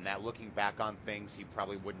have done that. Looking back on things, he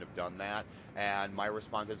probably wouldn't have done that. And my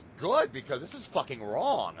response is, good, because this is fucking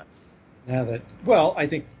wrong. I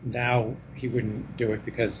think now he wouldn't do it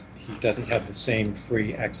because he doesn't have the same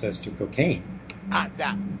free access to cocaine.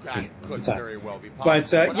 That could very well be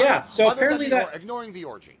possible. But so apparently ignoring the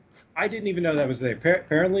orgy. I didn't even know that was there.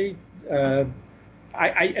 Apparently, I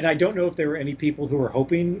don't know if there were any people who were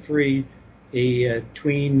hoping for a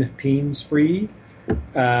tween peen spree.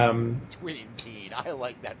 Tween peen, I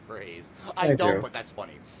like that phrase. I don't, but that's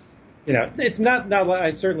funny. It's not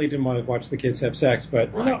I certainly didn't want to watch the kids have sex,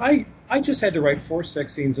 but right. I just had to write 4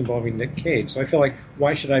 sex scenes involving Nick Cage, so I feel like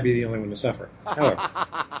why should I be the only one to suffer? However,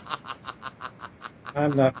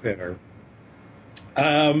 I'm not bitter.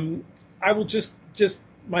 I will just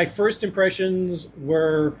my first impressions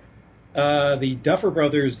were the Duffer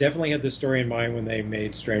Brothers definitely had this story in mind when they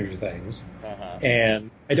made Stranger Things,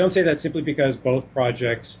 and I don't say that simply because both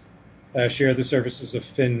projects share the services of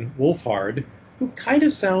Finn Wolfhard, who kind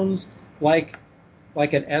of sounds like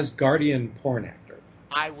an Asgardian porn actor.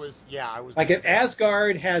 I was like if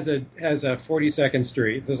Asgard has a 42nd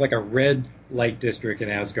Street, there's like a red light district in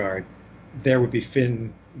Asgard, there would be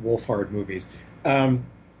Finn Wolfhard movies. No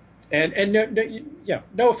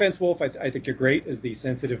offense, Wolf. I think you're great as the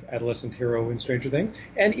sensitive adolescent hero in Stranger Things,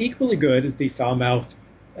 and equally good as the foul-mouthed,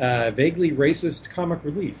 vaguely racist comic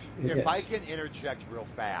relief. If I can interject real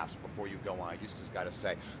fast before you go on, I just got to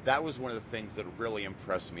say that was one of the things that really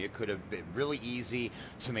impressed me. It could have been really easy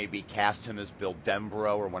to maybe cast him as Bill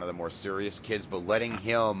Denbrough or one of the more serious kids, but letting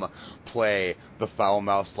him play the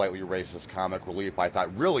foul-mouthed, slightly racist comic relief, I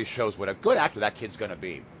thought really shows what a good actor that kid's going to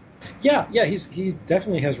be. Yeah, he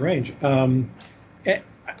definitely has range. And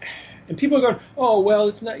people are going, oh well,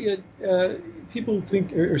 it's not yet. People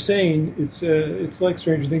think are saying it's like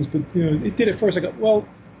Stranger Things, but it did it first. I go, well,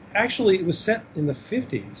 actually, it was set in the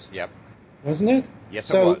 50s. Yep. Wasn't it? Yes,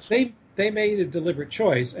 so it was. They made a deliberate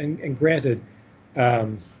choice, and granted,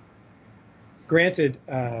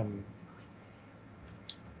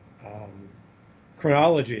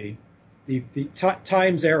 chronology, the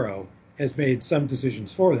Times Arrow has made some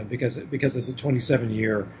decisions for them because of the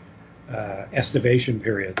 27-year estivation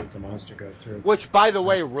period that the monster goes through. Which, by the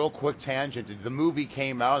way, real quick tangent, the movie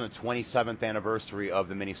came out on the 27th anniversary of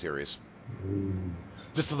the miniseries. Ooh.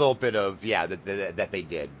 Just a little bit of, that they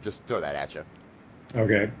did. Just throw that at you.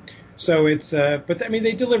 Okay. So it's, but I mean,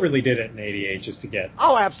 they deliberately did it in '88 just to get.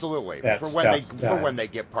 Oh, absolutely. For when they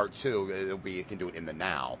get part 2, it can do it in the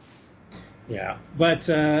now. Yeah, but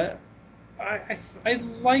I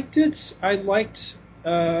liked it. I liked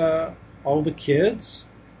all the kids.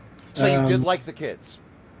 So you did like the kids?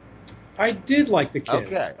 I did like the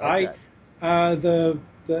kids. Okay. The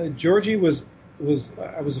Georgie was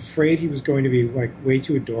I was afraid he was going to be like way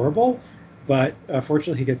too adorable, but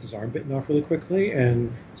fortunately he gets his arm bitten off really quickly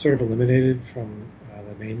and sort of eliminated from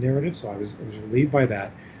the main narrative. So I was relieved by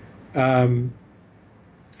that.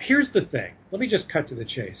 Here's the thing. Let me just cut to the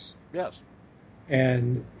chase. Yes.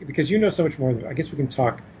 And because you know so much more, I guess we can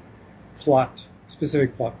talk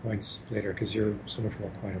specific plot points later because you're so much more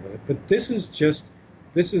acquainted with it. But this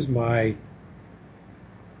is my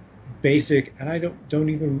basic, and I don't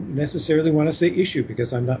even necessarily want to say issue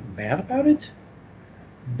because I'm not mad about it,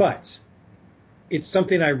 but it's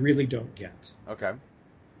something I really don't get. Okay.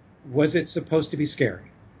 Was it supposed to be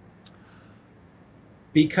scary?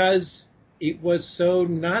 Because it was so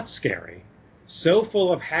not scary, so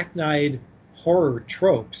full of hackneyed horror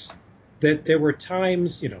tropes that there were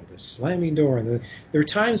times, the slamming door, and there were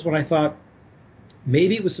times when I thought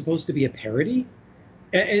maybe it was supposed to be a parody.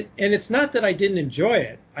 And it's not that I didn't enjoy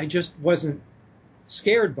it. I just wasn't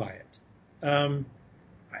scared by it.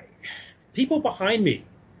 People behind me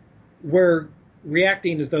were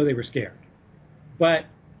reacting as though they were scared. But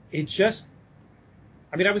it just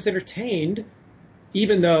I mean, I was entertained,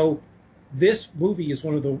 even though this movie has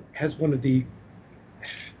one of the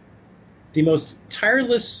most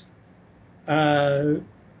tireless.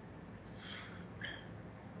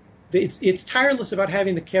 It's tireless about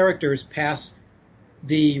having the characters pass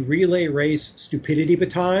the relay race stupidity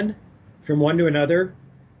baton from one to another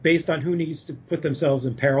based on who needs to put themselves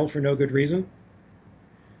in peril for no good reason.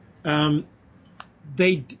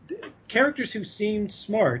 They characters who seemed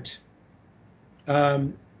smart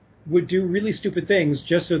would do really stupid things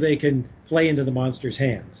just so they can play into the monster's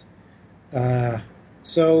hands.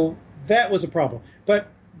 So that was a problem. But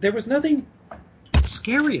there was nothing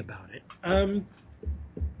scary about it.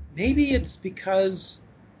 Maybe it's because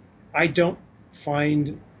I don't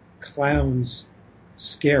find clowns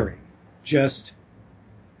scary, just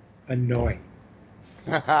annoying.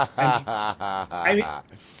 I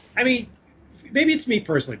mean, maybe it's me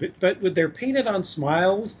personally, but with their painted on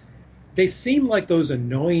smiles, they seem like those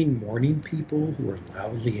annoying morning people who are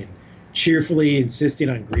loudly and cheerfully insisting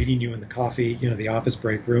on greeting you in the coffee, the office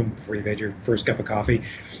break room before you've had your first cup of coffee.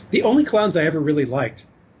 The only clowns I ever really liked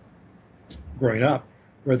growing up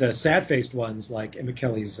were the sad-faced ones like Emma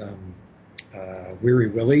Kelly's Weary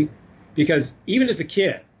Willie, because even as a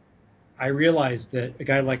kid, I realized that a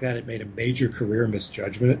guy like that had made a major career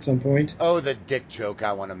misjudgment at some point. Oh, the dick joke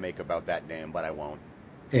I want to make about that name, but I won't.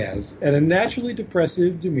 Yes, and a naturally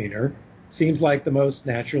depressive demeanor seems like the most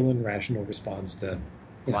natural and rational response to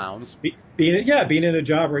clowns. Being in a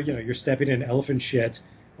job where you're stepping in elephant shit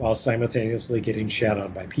while simultaneously getting shat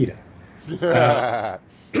on by PETA.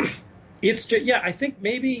 It's just, I think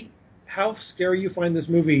maybe how scary you find this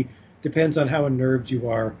movie depends on how unnerved you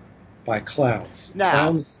are by clowns. Now,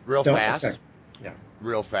 clowns real fast.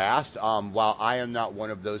 Real fast. While I am not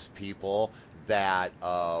one of those people that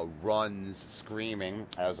runs screaming,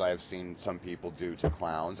 as I've seen some people do to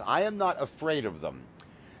clowns, I am not afraid of them.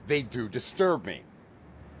 They do disturb me.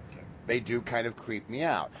 They do kind of creep me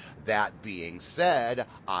out. That being said,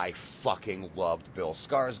 I fucking loved Bill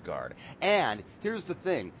Skarsgård. And here's the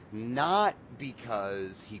thing, not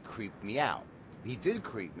because he creeped me out. He did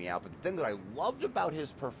creep me out, but the thing that I loved about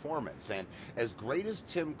his performance, and as great as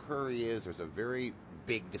Tim Curry is, there's a very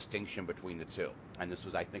big distinction between the two. And this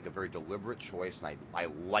was, I think, a very deliberate choice, and I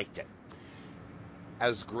liked it.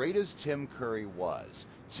 As great as Tim Curry was,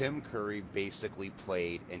 Tim Curry basically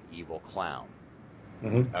played an evil clown.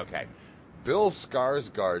 Mm-hmm. Okay. Bill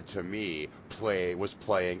Skarsgård, to me, was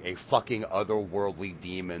playing a fucking otherworldly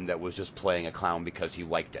demon that was just playing a clown because he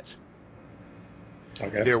liked it.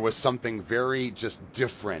 Okay. There was something very just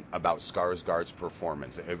different about Skarsgård's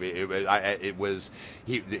performance. It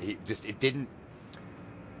didn't.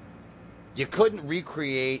 You couldn't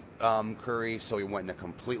recreate Curry, so he went in a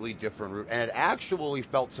completely different route, and it actually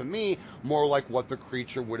felt to me more like what the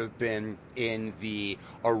creature would have been in the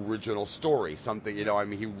original story. Something,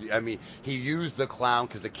 he used the clown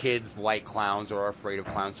because the kids like clowns or are afraid of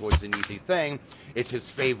clowns, so it's an easy thing. It's his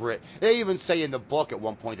favorite. They even say in the book at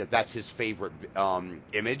one point that that's his favorite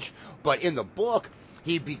image, but in the book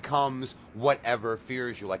he becomes whatever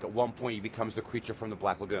fears you. Like at one point he becomes the creature from the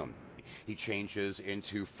Black Lagoon. He changes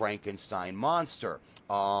into Frankenstein monster.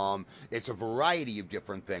 It's a variety of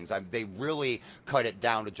different things. They really cut it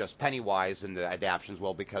down to just Pennywise in the adaptions,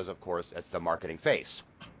 well, because, of course, it's the marketing face.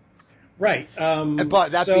 Right.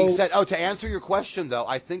 But that being said, to answer your question, though,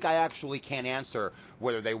 I think I actually can answer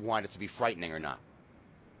whether they want it to be frightening or not.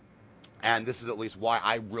 And this is at least why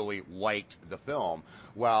I really liked the film.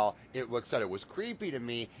 Well, it was creepy to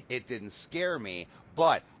me. It didn't scare me.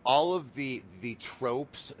 But all of the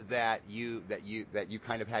tropes that you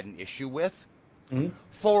kind of had an issue with, mm-hmm.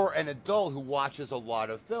 For an adult who watches a lot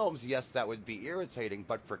of films, yes, that would be irritating.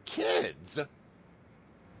 But for kids,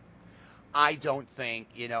 I don't think,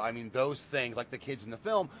 those things, like the kids in the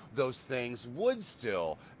film, those things would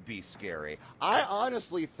still be scary. I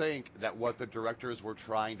honestly think that what the directors were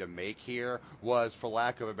trying to make here was, for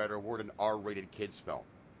lack of a better word, an R-rated kids film.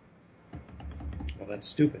 Well, that's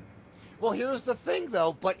stupid. Well, here's the thing,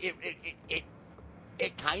 though, but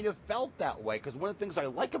it kind of felt that way, because one of the things I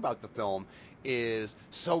like about the film is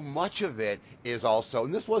so much of it is also,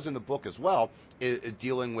 and this was in the book as well,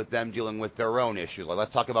 dealing with their own issues. Like,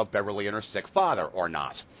 let's talk about Beverly and her sick father, or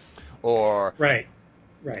not. Or right.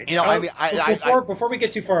 Before we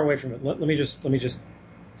get too far away from it, let me just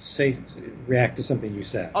react to something you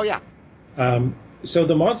said. Oh yeah. So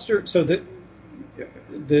the monster, so the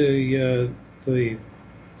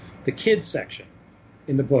kids section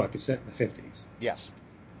in the book is set in the 50s. Yes.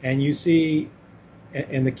 And you see,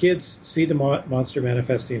 and the kids see the monster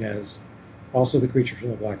manifesting as also the creature from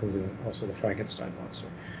the Black Lagoon, also the Frankenstein monster.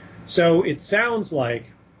 So it sounds like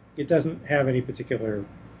It doesn't have any particular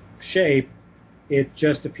shape. It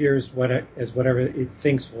just appears as whatever it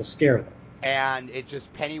thinks will scare them. And it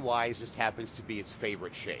just Pennywise just happens to be its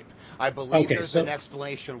favorite shape. I believe Okay, there's so an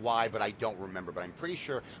explanation why, but I don't remember. But I'm pretty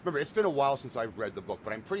sure. Remember, it's been a while since I've read the book,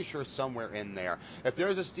 but I'm pretty sure somewhere in there. If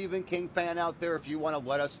there's a Stephen King fan out there, if you want to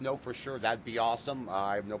let us know for sure, that'd be awesome.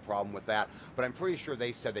 I have no problem with that. But I'm pretty sure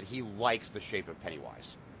they said that he likes the shape of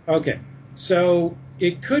Pennywise. okay, so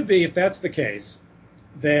it could be, if that's the case,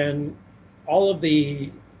 then all of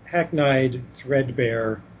the hackneyed,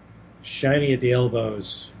 threadbare, shiny at the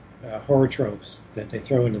elbows horror tropes that they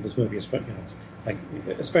throw into this movie, like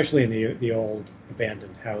especially in the old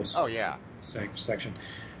abandoned house Oh yeah, section,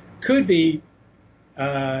 could be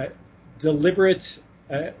deliberate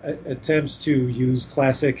attempts to use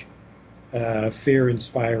classic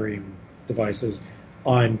fear-inspiring devices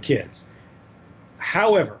on kids.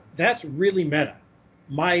 However, that's really meta.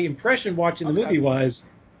 My impression watching the movie was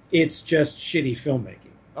it's just shitty filmmaking.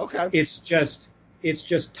 Okay. It's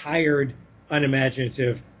just tired,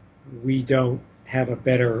 unimaginative. We don't have a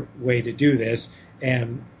better way to do this,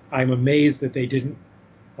 and I'm amazed that they didn't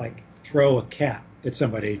like throw a cat at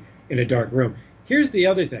somebody in a dark room. Here's the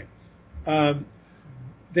other thing.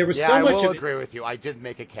 There was so much. I will agree with you. I did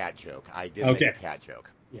make a cat joke.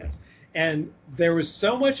 Yes, and there was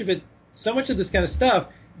so much of it, so much of this kind of stuff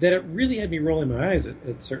that it really had me rolling my eyes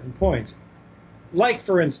at certain points. Like,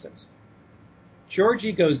 for instance,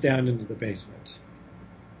 Georgie goes down into the basement,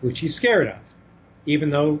 which he's scared of,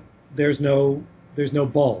 even though there's no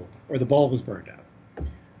bulb, or the bulb was burned out.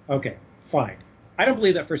 Okay, fine. I don't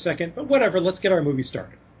believe that for a second, but whatever. Let's get our movie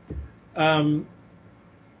started. 1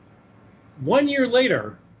 year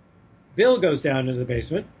later, Bill goes down into the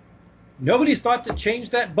basement. Nobody's thought to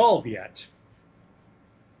change that bulb yet.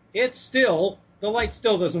 The light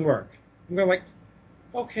still doesn't work. I'm going like,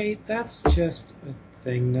 okay, that's just a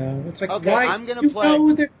thing now. It's like, okay, why? I'm gonna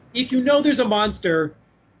play. If you know there's a monster,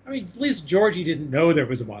 I mean, at least Georgie didn't know there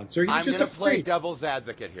was a monster. I'm going to play devil's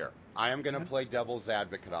advocate here. I am going to play devil's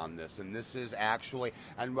advocate on this, and this is actually,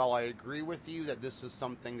 and while I agree with you that this is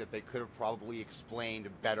something that they could have probably explained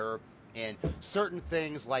better, and certain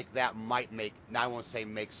things like that might make, now I won't say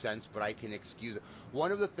make sense, but I can excuse it.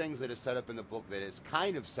 One of the things that is set up in the book that is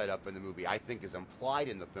kind of set up in the movie, I think is implied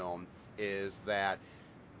in the film, is that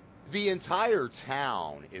the entire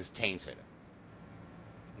town is tainted.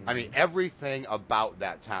 I mean, everything about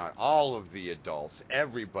that town, all of the adults,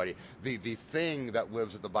 everybody, the thing that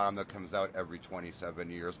lives at the bottom that comes out every 27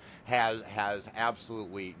 years has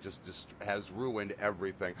absolutely has ruined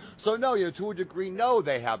everything. So no, to a degree, no,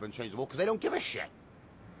 they haven't changed the rule because they don't give a shit.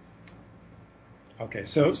 Okay,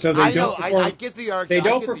 so they don't. I get the argument. They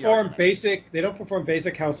don't perform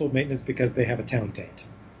basic household maintenance because they have a town taint.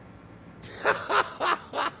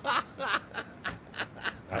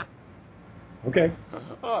 Okay.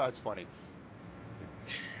 Oh, that's funny.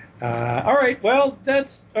 All right. Well,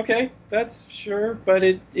 that's okay. That's sure, but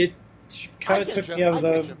it kind of took me out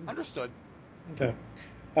of the. Understood. Okay.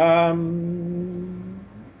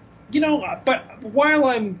 But while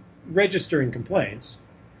I'm registering complaints,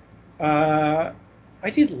 I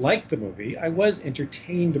did like the movie. I was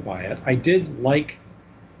entertained by it. I did like.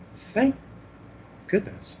 Thank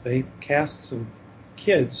goodness they cast some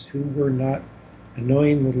kids who were not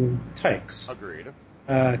annoying little tykes. Agreed.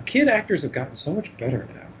 Kid actors have gotten so much better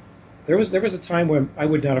now. There was a time when I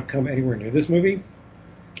would not have come anywhere near this movie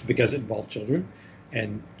because it involved children,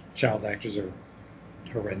 and child actors are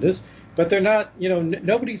horrendous. But they're not,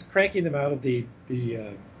 nobody's cranking them out of the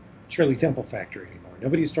Shirley Temple factory anymore.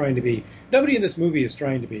 Nobody in this movie is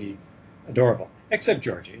trying to be adorable, except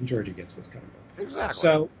Georgie, and Georgie gets what's coming. Exactly.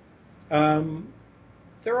 So,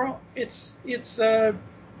 they're all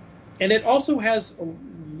and it also has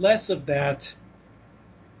less of that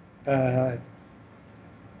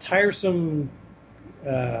tiresome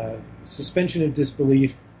suspension of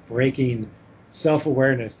disbelief breaking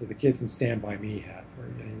self-awareness that the kids in Stand By Me had, where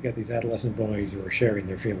you've got these adolescent boys who are sharing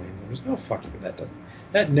their feelings. And there's no fuck you,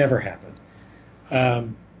 that never happened.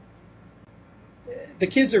 The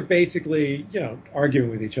kids are basically, arguing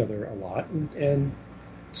with each other a lot and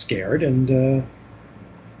scared and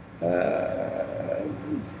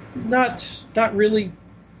not really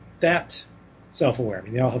that self-aware. I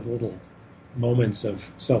mean, they all have little moments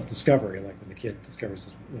of self-discovery, like when the kid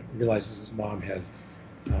realizes his mom has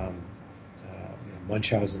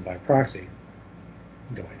Munchausen by proxy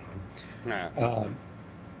going on.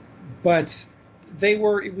 But they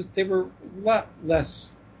were a lot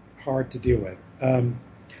less hard to deal with.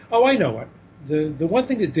 I know what the one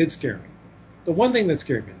thing that did scare me. The one thing that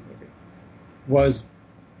scared me in the movie was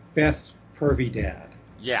Beth's pervy dad.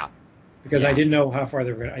 Yeah. because I didn't know how far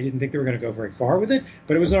they were going. I didn't think they were going to go very far with it,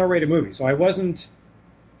 but it was an R-rated movie, so I wasn't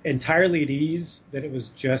entirely at ease that it was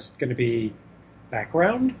just going to be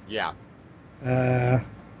background. Yeah.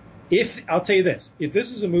 If I'll tell you this, if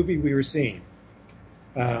this was a movie we were seeing,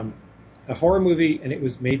 a horror movie, and it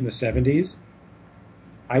was made in the 70s,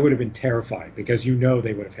 I would have been terrified because they would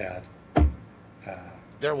have had.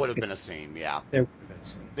 There would have been a scene, yeah. There would have been a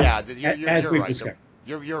scene. Yeah, As you're we've right. discovered.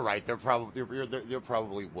 You're right. There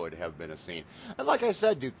probably would have been a scene. And like I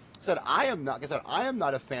said, dude, I am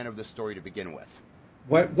not a fan of this story to begin with.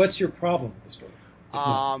 What's your problem with the story?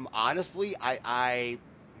 Honestly,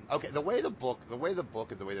 okay, the way the book and the way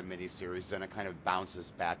the miniseries then it kind of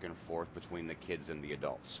bounces back and forth between the kids and the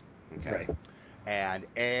adults. Okay. Right. And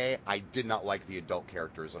I did not like the adult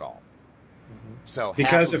characters at all. Mm-hmm. So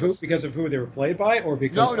because of who they were played by, or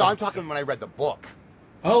because no, I'm talking when I read the book.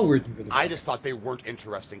 Oh, I just thought they weren't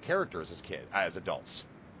interesting characters as adults.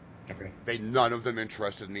 Okay. None of them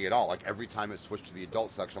interested me at all. Like every time it switched to the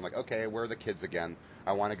adult section, I'm like, okay, where are the kids again?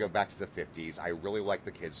 I want to go back to the 50s. I really like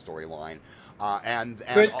the kids storyline. And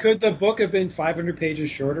could the book have been 500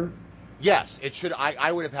 pages shorter? Yes, it should.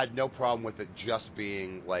 I would have had no problem with it just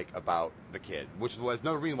being like about the kid, which was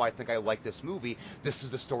another reason why I think I like this movie. This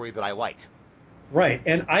is the story that I like. Right,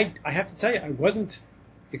 and I have to tell you, I wasn't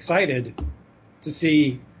excited to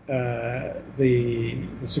see the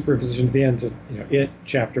superimposition at the end to it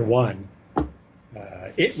chapter 1.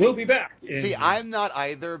 Will be back. See, I'm not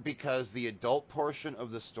either because the adult portion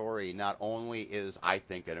of the story not only is, I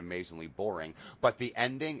think, it amazingly boring, but the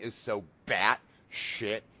ending is so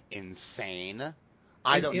batshit insane.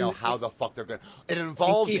 I don't know how the fuck they're going to... It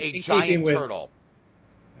involves a giant turtle.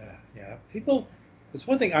 Yeah. People... It's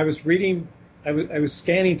one thing I was reading... I was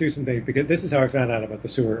scanning through some things, because this is how I found out about the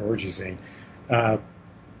sewer orgy scene. I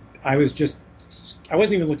wasn't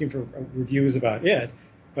even looking for reviews about it,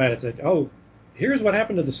 but it said, oh, here's what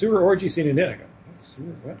happened to the sewer orgy scene in it. I go, what sewer?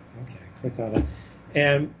 What? Okay, I clicked on it.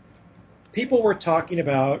 And people were talking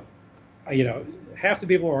about, half the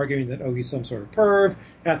people were arguing that, oh, he's some sort of perv.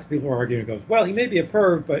 Half the people were arguing, well, he may be a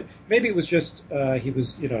perv, but maybe it was just he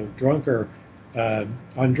was, drunk or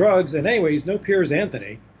on drugs. And anyway, he's no Piers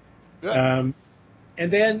Anthony. And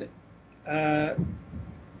then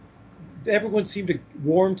everyone seemed to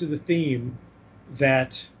warm to the theme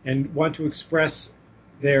and want to express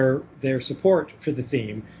their support for the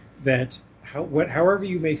theme that however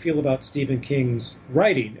you may feel about Stephen King's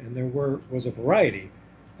writing, and there was a variety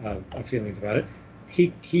of feelings about it,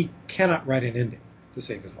 he cannot write an ending to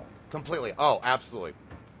save his life. Completely. Oh, absolutely.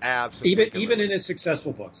 Even in his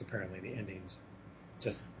successful books, apparently the endings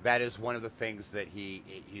just... That is one of the things that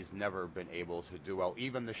he's never been able to do well.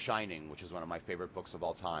 Even The Shining, which is one of my favorite books of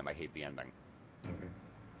all time, I hate the ending. Okay.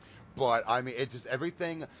 But, I mean, it's just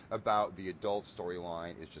everything about the adult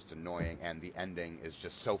storyline is just annoying, and the ending is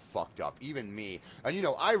just so fucked up. Even me, and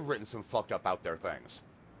I've written some fucked up out there things.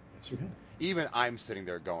 Yes, you have. Even I'm sitting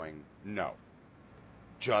there going, no.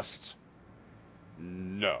 Just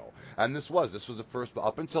no. And this was the first,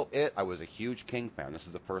 up until it, I was a huge King fan. This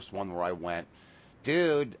is the first one where I went,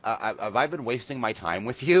 dude, have I been wasting my time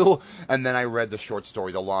with you? And then I read the short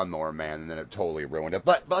story, The Lawnmower Man, and then it totally ruined it.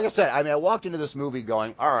 But like I said, I mean, I walked into this movie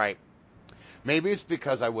going, all right, maybe it's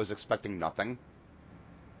because I was expecting nothing.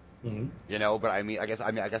 Mm-hmm. But I mean, like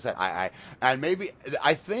I said, and maybe,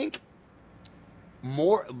 I think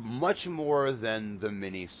much more than the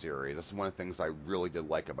miniseries. That's one of the things I really did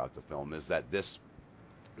like about the film, is that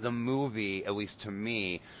the movie, at least to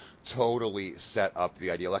me, totally set up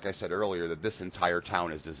the idea, like I said earlier, that this entire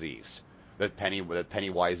town is disease. That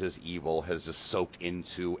Pennywise's evil has just soaked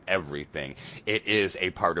into everything. It is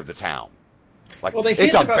a part of the town. Like, well,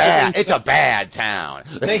 it's a bad town.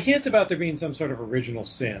 They hint about there being some sort of original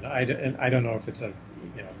sin. I don't know if it's a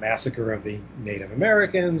massacre of the Native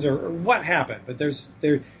Americans or what happened, but do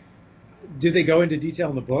they go into detail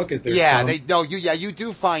in the book? Is there you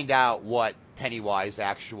do find out what Pennywise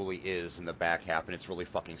actually is in the back half, and it's really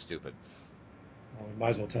fucking stupid. Well, you might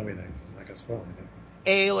as well tell me that, because I'm not going to spoil anything.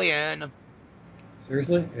 Alien.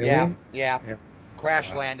 Seriously? Alien? Yeah.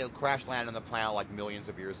 Crash landed on the planet like millions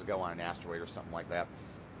of years ago on an asteroid or something like that.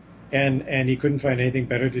 And he couldn't find anything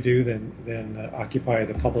better to do than occupy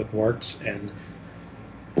the public works and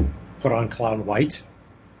put on clown white?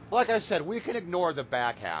 Like I said, we can ignore the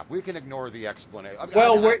back half. We can ignore the explanation.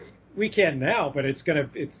 We can now, but it's gonna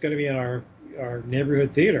be in our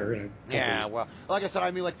neighborhood theater. Yeah, well, like I said,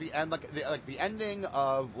 I mean, like the end, like the ending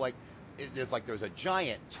of like there's a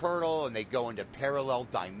giant turtle, and they go into parallel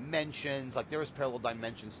dimensions. Like, there was parallel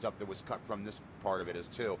dimension stuff that was cut from this part of it as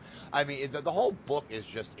too. I mean, the whole book is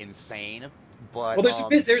just insane. But Well,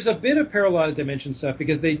 there's a bit of parallel dimension stuff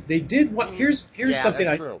because they did what here's yeah, something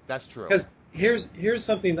that's true. Because here's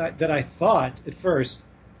something that I thought at first.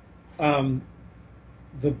 The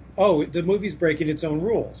movie's breaking its own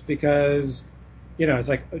rules because, it's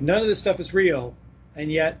like none of this stuff is real,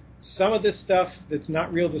 and yet some of this stuff that's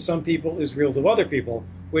not real to some people is real to other people,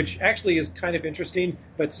 which actually is kind of interesting,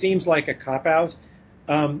 but seems like a cop out.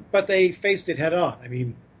 But they faced it head on. I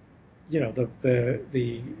mean,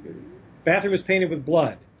 the bathroom is painted with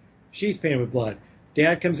blood. She's painted with blood.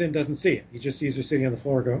 Dad comes in, doesn't see it. He just sees her sitting on the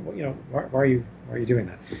floor, going, well, why are you doing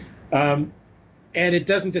that? And it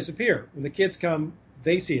doesn't disappear. When the kids come,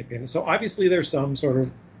 they see it painted. So obviously there's some sort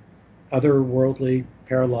of otherworldly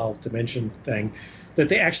parallel dimension thing that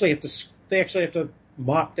they actually have to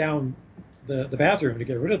mop down the bathroom to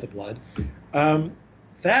get rid of the blood.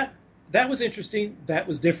 That was interesting. That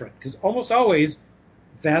was different because almost always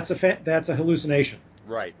that's a hallucination.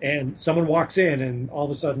 Right. And someone walks in and all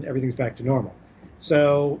of a sudden everything's back to normal.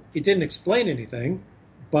 So it didn't explain anything,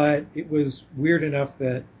 but it was weird enough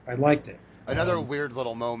that I liked it. Another weird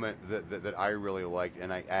little moment that I really liked,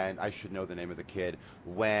 and I should know the name of the kid,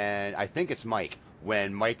 when I think it's Mike,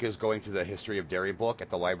 when Mike is going through the history of Dairy book at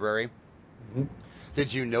the library. Mm-hmm.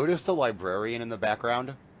 Did you notice the librarian in the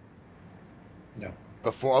background? No.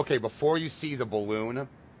 Before you see the balloon,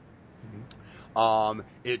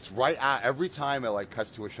 it's right at every time it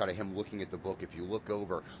cuts to a shot of him looking at the book. If you look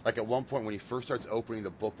over, like at one point when he first starts opening the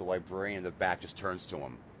book, the librarian in the back just turns to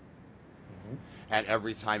him. And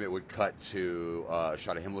every time it would cut to a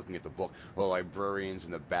shot of him looking at the book, the librarian's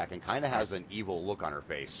in the back and kind of has an evil look on her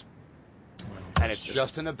face. And it's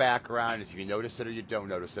just in the background. If you notice it or you don't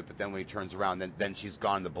notice it, but then when he turns around, then she's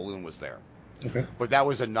gone. The balloon was there. Okay. But that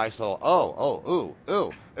was a nice little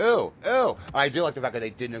ooh. I do like the fact that they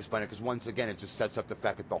didn't explain it because once again, it just sets up the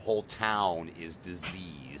fact that the whole town is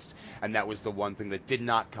diseased, and that was the one thing that did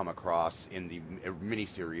not come across in the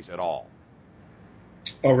miniseries at all.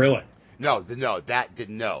 Oh, really? No, that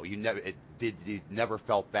didn't. No, you never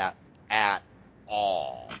felt that at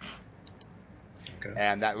all. Okay.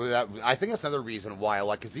 And that I think that's another reason why I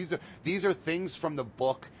like, because these are things from the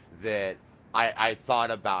book that I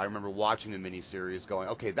thought about. I remember watching the miniseries, going,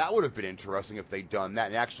 okay, that would have been interesting if they'd done that.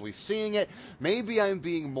 And actually seeing it, maybe I'm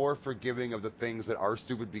being more forgiving of the things that are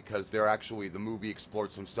stupid because the movie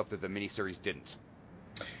explored some stuff that the miniseries didn't.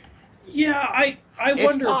 Yeah, I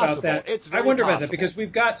wonder about that. It's I very wonder possible. about that because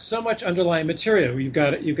we've got so much underlying material. You've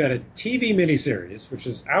got a TV miniseries, which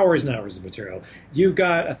is hours and hours of material. You've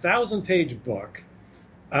got a 1,000-page book.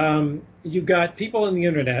 You've got people on the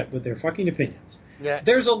internet with their fucking opinions. Yeah.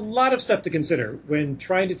 There's a lot of stuff to consider when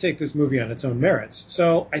trying to take this movie on its own merits.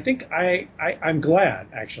 So I think I'm glad,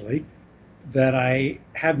 actually, that I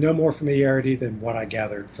have no more familiarity than what I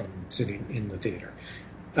gathered from sitting in the theater.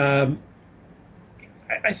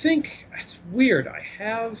 I think it's weird. I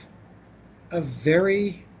have a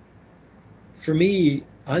very, for me,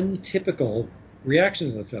 untypical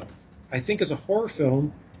reaction to the film. I think as a horror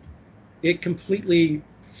film, it completely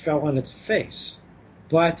fell on its face.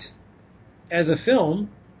 But as a film,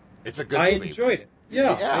 it's a good I movie. enjoyed it.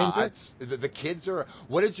 Yeah, I enjoyed it. The kids are.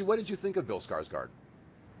 What did you think of Bill Skarsgård?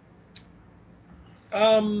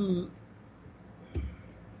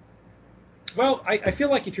 Well, I feel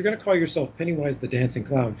like if you're going to call yourself Pennywise the Dancing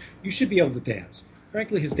Clown, you should be able to dance.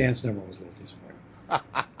 Frankly, his dance number was a little disappointing.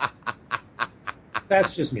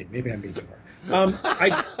 That's just me. Maybe I'm being too hard.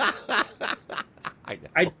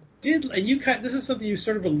 I did, and this is something you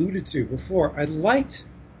sort of alluded to before. I liked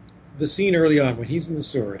the scene early on when he's in the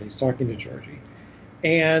sewer and he's talking to Georgie.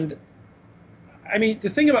 And, I mean, the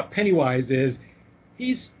thing about Pennywise is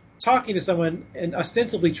he's talking to someone and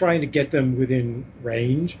ostensibly trying to get them within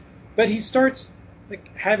range, but he starts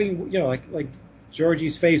having, like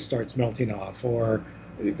Georgie's face starts melting off, or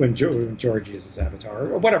when Georgie is his avatar,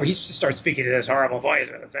 or whatever, he just starts speaking to this horrible voice.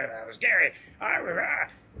 That was scary.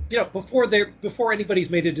 Before anybody's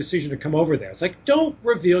made a decision to come over there, it's like, don't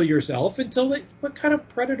reveal yourself until what kind of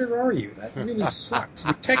predator are you? That really sucks.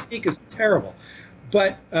 Your technique is terrible.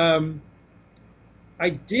 But I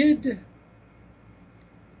did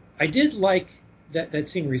like that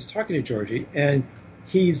scene where he's talking to Georgie, and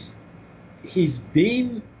he's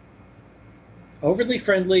being overly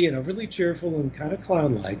friendly and overly cheerful and kind of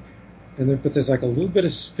clown-like, but there's like a little bit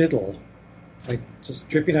of spittle, like just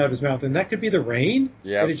dripping out of his mouth, and that could be the rain.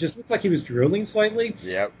 Yeah. But it just looked like he was drooling slightly.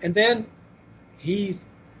 Yep. And then his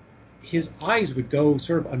eyes would go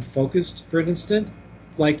sort of unfocused for an instant,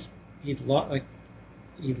 like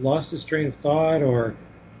he lost his train of thought, or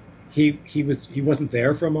he wasn't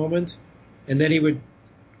there for a moment, and then he would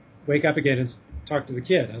wake up again and talk to the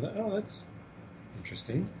kid. I thought, oh, that's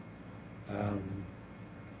interesting.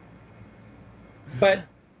 But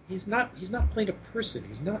he's not playing a person.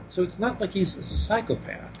 So it's not like he's a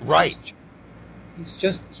psychopath. Right.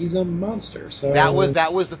 He's a monster. So that was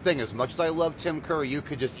the thing. As much as I love Tim Curry, you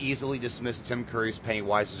could just easily dismiss Tim Curry's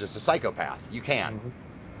Pennywise as just a psychopath. You can. Mm-hmm.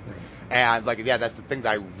 Right. And that's the thing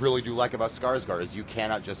that I really do like about Skarsgård is you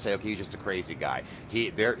cannot just say, okay, he's just a crazy guy. He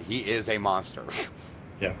is a monster.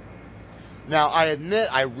 Yeah. Now, I admit,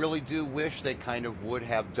 I really do wish they kind of would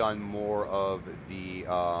have done more of the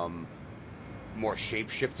more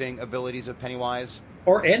shape-shifting abilities of Pennywise.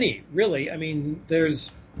 Or any, really. I mean, I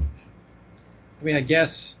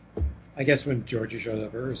guess when Georgie shows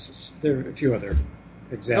up, there are a few other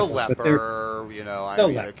examples. The leper,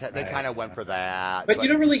 they kind of went for that. But you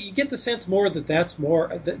don't really, you get the sense more that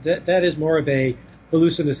that is more of a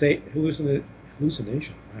hallucination.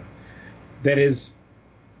 Wow. That is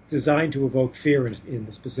designed to evoke fear in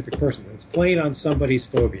the specific person. It's playing on somebody's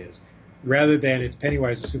phobias rather than it's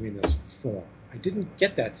Pennywise assuming this form. I didn't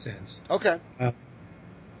get that sense. Okay. And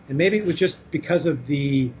maybe it was just because of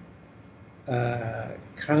the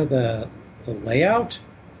kind of the layout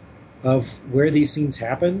of where these scenes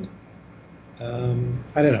happened. I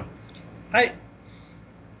don't know. I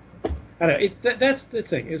don't know. That's the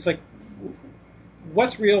thing. It's like,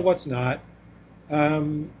 what's real, what's not.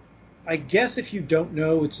 I guess if you don't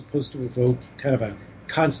know, it's supposed to evoke kind of a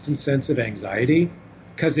constant sense of anxiety.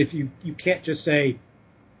 Because if you can't just say,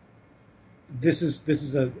 this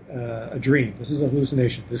is a dream, this is a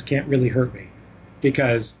hallucination, this can't really hurt me,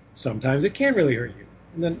 because sometimes it can really hurt you,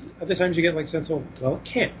 and then other times you get like sense of, well, it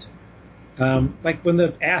can't. Like when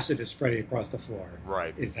the acid is spreading across the floor,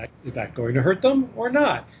 right? Is that going to hurt them or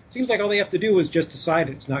not? It seems like all they have to do is just decide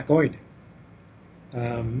it's not going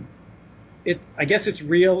to. I guess it's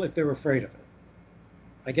real if they're afraid of it.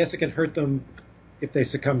 I guess it can hurt them if they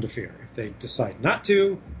succumb to fear. If they decide not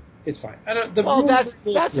to, it's fine.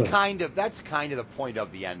 That's kind of the point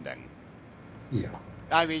of the ending. Yeah.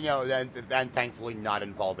 I mean, and thankfully not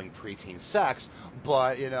involving preteen sex,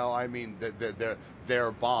 but I mean,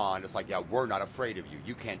 their bond is like, yeah, we're not afraid of you.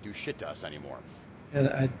 You can't do shit to us anymore. And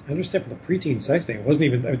I understand for the preteen sex thing, it wasn't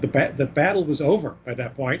even the battle was over by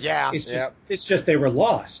that point. Yeah, it's just they were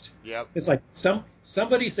lost. Yep. It's like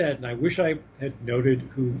somebody said, and I wish I had noted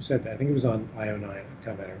who said that. I think it was on IO9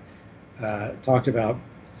 commenter. Talked about,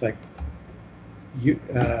 it's like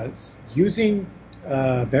using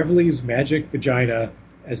Beverly's magic vagina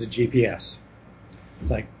as a GPS.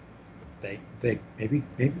 It's like they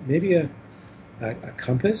maybe a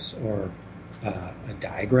compass or a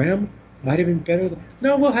diagram might have been better.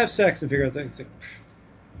 No, we'll have sex and figure out things.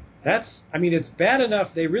 It's bad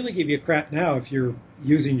enough. They really give you crap now if you're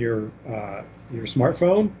using your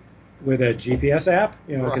smartphone with a GPS app,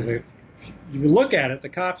 because you look at it, the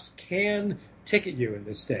cops can ticket you in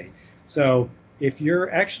this state. So if your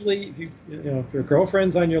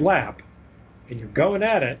girlfriend's on your lap and you're going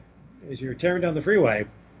at it as you're tearing down the freeway,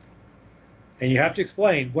 and you have to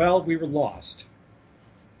explain, well, we were lost.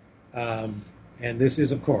 And this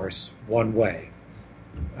is, of course, one way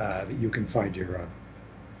that you can find the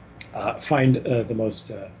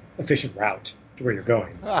most efficient route to where you're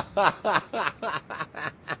going. I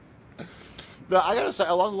gotta say,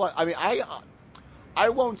 along the line, I mean, I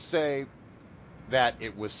won't say that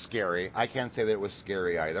it was scary. I can't say that it was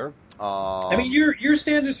scary either. I mean, your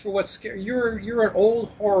standards for what's scary. You're an old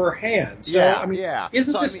horror hand. So yeah, I mean, yeah.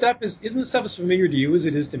 Isn't this stuff as familiar to you as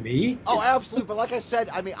it is to me? Oh, absolutely. But like I said,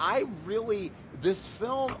 I mean, this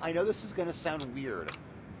film, I know this is going to sound weird,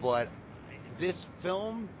 but this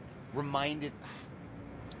film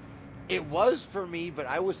it was for me, but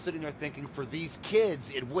I was sitting there thinking, for these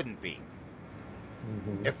kids, it wouldn't be.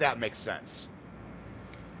 Mm-hmm. If that makes sense.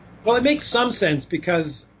 Well, it makes some sense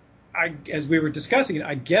because, as we were discussing,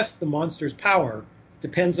 I guess the monster's power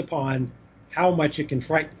depends upon how much it can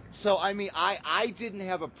frighten. So, I mean, I didn't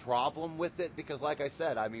have a problem with it because, like I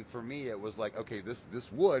said, I mean, for me, it was like, okay,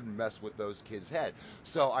 this would mess with those kids' head.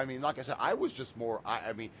 So, I mean, like I said, I was just more,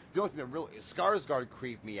 I mean, the only thing that really, Skarsgård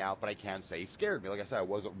creeped me out, but I can't say he scared me. Like I said, I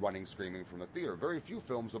wasn't running, screaming from the theater. Very few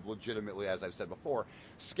films have legitimately, as I've said before,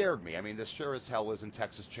 scared me. I mean, this sure as hell isn't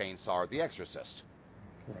Texas Chainsaw or The Exorcist.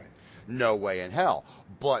 Right. No way in hell.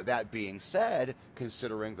 But that being said,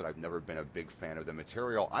 considering that I've never been a big fan of the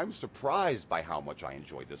material, I'm surprised by how much I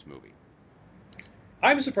enjoyed this movie.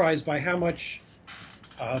 I'm surprised by how much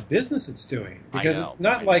business it's doing, because it's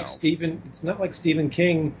not like Stephen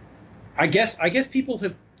King. I guess people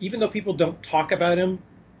have, even though people don't talk about him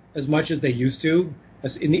as much as they used to,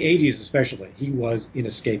 in the 80s especially, he was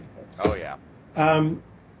inescapable. Oh yeah.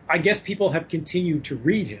 I guess people have continued to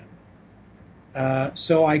read him. Well,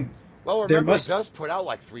 There remember, he must does put out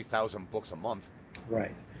like 3,000 books a month.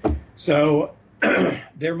 right. So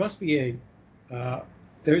there must be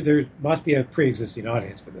there must be a pre-existing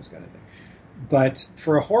audience for this kind of thing. But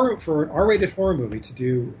for an R-rated horror movie to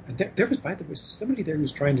do, there was somebody there who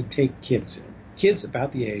was trying to take kids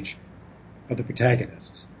about the age of the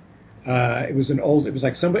protagonists. It was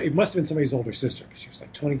like somebody, it must have been somebody's older sister. She was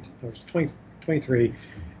like 23,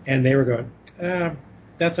 and they were going,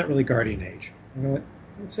 that's not really guardian age. And like,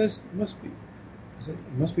 it says it must be. It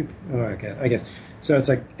must be. Oh, I guess. So it's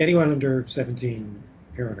like anyone under 17,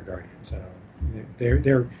 parent or guardian. So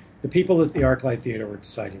they're the people at the ArcLight Theater were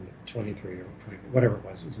deciding that 23 or 20, whatever it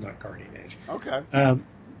was not guardian age. Okay.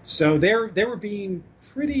 So they were being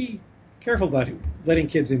pretty careful about letting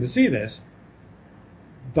kids in to see this,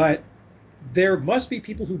 but there must be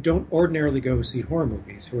people who don't ordinarily go see horror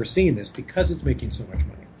movies who are seeing this because it's making so much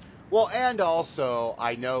money. Well, and also,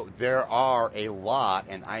 I know there are a lot,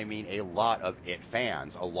 and I mean a lot of It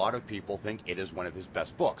fans. A lot of people think it is one of his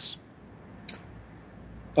best books.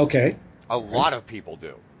 Okay. A lot of people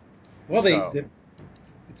do. Well,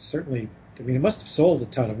 it's certainly. I mean, it must have sold a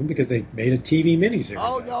ton of them because they made a TV miniseries.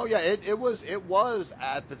 Oh no, yeah, it was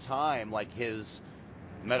at the time like his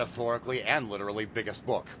metaphorically and literally biggest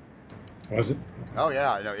book. Was it? Oh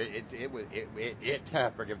yeah, no,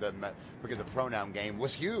 forgive the pronoun game,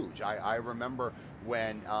 was huge. I remember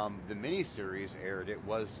when the miniseries aired, it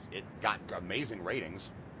got amazing ratings.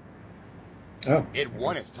 Oh, It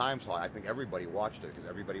won its time slot. I think everybody watched it because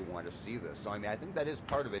everybody wanted to see this. So I mean, I think that is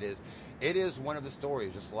part of it. It is one of the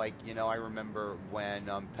stories. Just like I remember when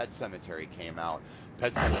Pet Sematary came out.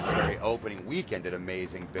 Pet Sematary opening weekend did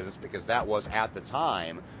amazing business because that was at the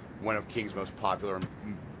time one of King's most popular and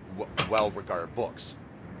well-regarded books.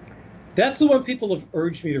 That's the one people have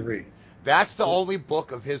urged me to read. That's the only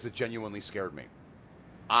book of his that genuinely scared me.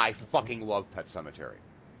 I fucking love Pet Sematary.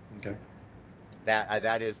 Okay.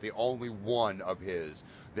 That is the only one of his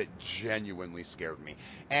that genuinely scared me,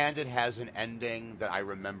 and it has an ending that I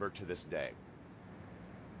remember to this day.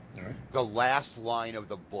 All right. The last line of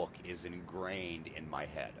the book is ingrained in my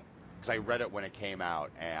head because I read it when it came out,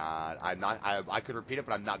 and I could repeat it,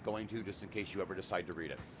 but I'm not going to, just in case you ever decide to read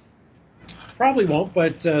it. Probably won't,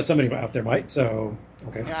 but somebody out there might. So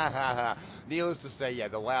okay. Needless to say, yeah,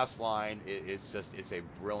 the last line it's a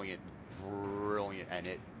brilliant, and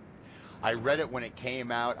I read it when it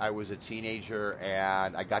came out. I was a teenager,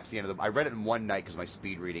 and I got to the end of I read it in one night because my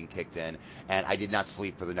speed reading kicked in, and I did not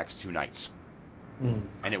sleep for the next 2 nights.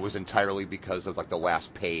 And it was entirely because of like the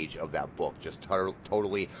last page of that book. Just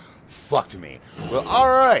totally fucked me. Well, all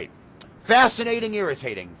right. Fascinating,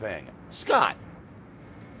 irritating thing. Scott.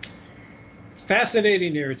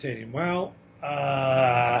 Fascinating, irritating. Well,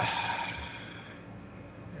 fascinating,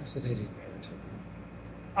 irritating.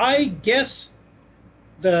 I guess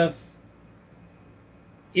the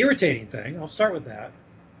irritating thing, I'll start with that,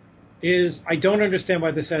 is I don't understand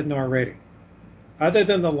why this had an R rating. Other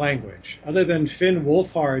than the language, other than Finn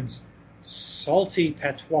Wolfhard's salty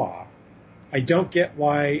patois, I don't get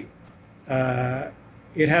why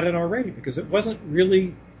it had an R rating because it wasn't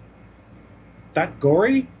really that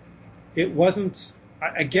gory. It wasn't.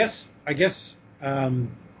 I guess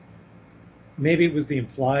maybe it was the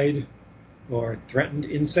implied or threatened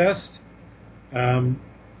incest,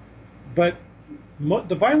 but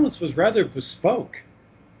the violence was rather bespoke.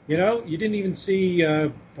 You didn't even see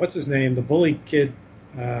what's his name, the bully kid.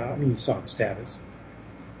 I mean, you saw him stab his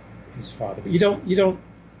father, but you don't.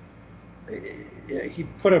 He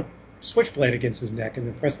put a switchblade against his neck and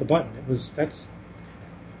then pressed the button.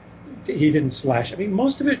 He didn't slash. I mean,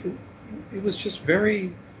 most of it was just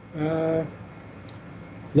very low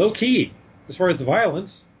key as far as the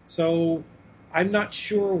violence. So I'm not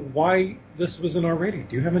sure why this was an R rating.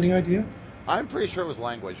 Do you have any idea? I'm pretty sure it was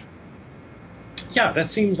language. Yeah, that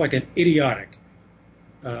seems like an idiotic.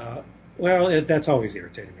 That's always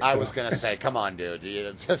irritating me. I was gonna say, come on, dude.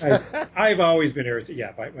 I've always been irritated.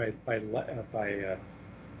 Yeah,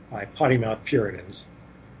 by potty mouth Puritans.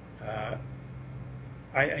 Yeah,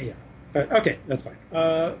 but okay, that's fine.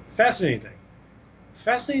 Fascinating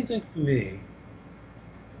thing for me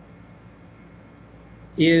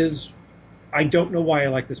is I don't know why I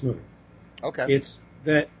like this movie. Okay. It's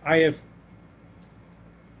that I have,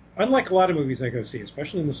 unlike a lot of movies I go see,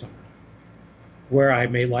 especially in the summer, where I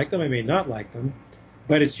may like them, I may not like them,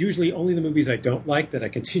 but it's usually only the movies I don't like that I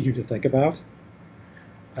continue to think about.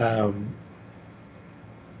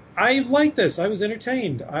 I liked this. I was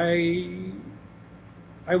entertained. I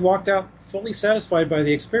walked out fully satisfied by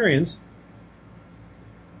the experience.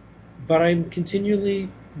 but I'm continually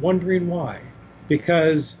wondering why.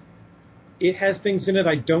 Because it has things in it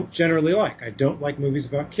I don't generally like. I don't like movies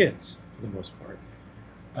about kids, for the most part.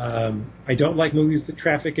 I don't like movies that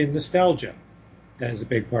traffic in nostalgia. That is a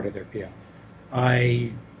big part of their appeal.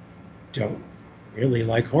 I don't really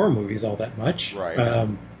like horror movies all that much. Right.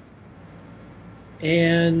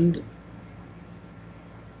 And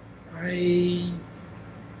I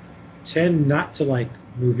tend not to like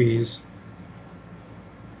movies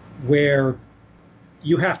where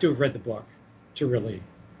you have to have read the book to really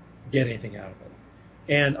get anything out of it.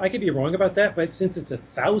 And I could be wrong about that, but since it's a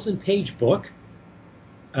 1,000-page book,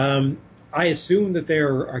 I assume that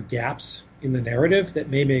there are gaps in the narrative that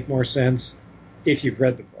may make more sense if you've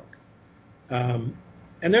read the book.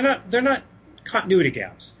 And they're not continuity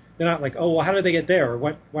gaps. They're not like, oh, well, how did they get there? Or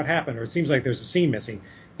what happened? Or it seems like there's a scene missing.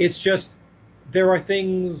 It's just there are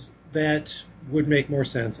things that would make more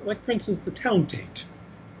sense. Like, for instance, the town taint.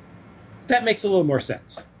 That makes a little more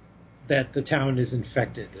sense. That the town is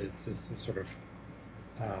infected. It's sort of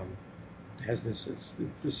has this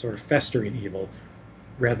sort of festering evil,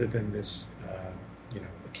 rather than this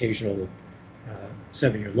occasional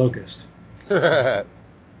 7-year locust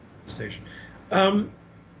station. I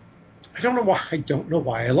don't know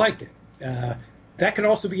why I liked it. That could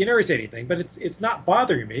also be an irritating thing, but it's not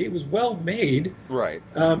bothering me. It was well made. Right.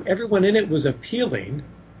 Everyone in it was appealing,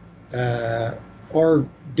 or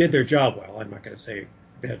did their job well. I'm not going to say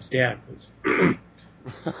Bev's dad was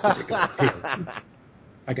particularly appealing.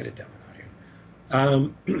 I got it down without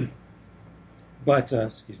him. But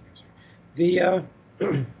excuse me, I'm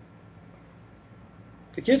sorry.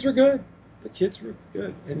 The kids were good. The kids were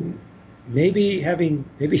good, and maybe I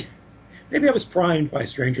was primed by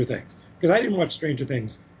Stranger Things, because I didn't watch Stranger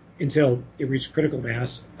Things until it reached critical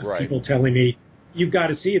mass of Right. people telling me, you've got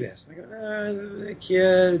to see this. And I go, the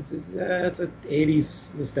kids, it's an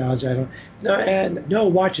 80s nostalgia. No,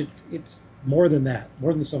 watch it. It's more than that,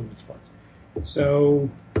 more than the sum of its parts. So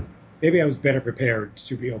maybe I was better prepared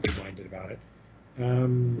to be open-minded about it.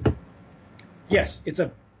 Yes, it's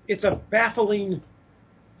a baffling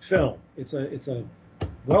film. It's a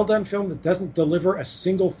well-done film that doesn't deliver a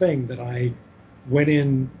single thing that I went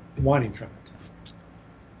in wanting from it.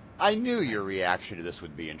 I knew your reaction to this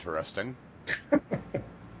would be interesting.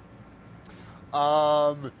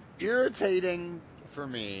 Irritating for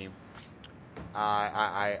me,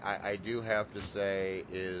 I do have to say,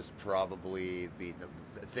 is probably the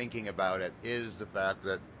thinking about it is the fact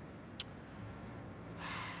that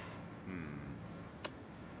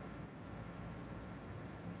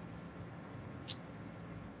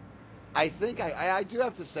I think I do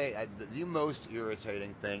have to say the most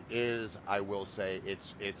irritating thing is, I will say,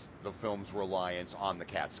 it's the film's reliance on the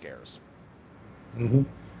cat scares. Mm-hmm.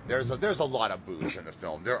 There's a lot of booze in the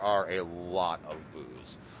film. There are a lot of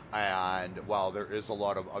booze. And while there is a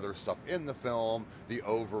lot of other stuff in the film, the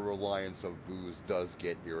over-reliance of booze does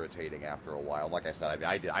get irritating after a while. Like I said,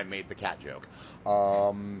 I made the cat joke.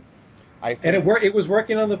 I think, And it was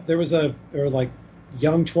working on there were like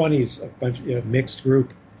young 20s, a bunch mixed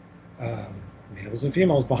group, males and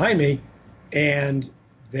females behind me, and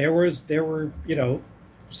there were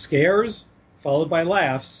scares followed by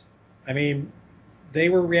laughs. I mean, they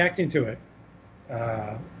were reacting to it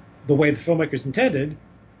the way the filmmakers intended,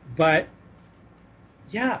 but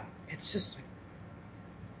yeah, it's just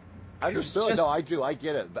understood. No, I do. I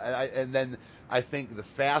get it. And then I think the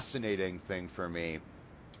fascinating thing for me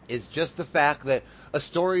is just the fact that a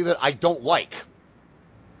story that I don't like,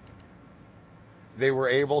 they were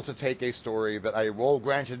able to take a story that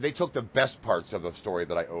granted, they took the best parts of the story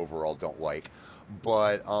that I overall don't like,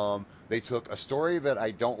 but they took a story that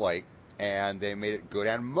I don't like and they made it good.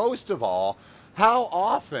 And most of all, how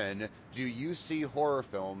often do you see horror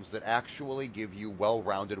films that actually give you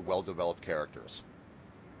well-rounded, well-developed characters?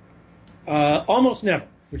 almost never,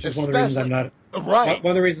 which is one of the reasons Especially, right.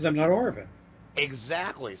 one of the reasons I'm not a horror fan.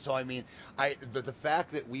 Exactly. So I mean, the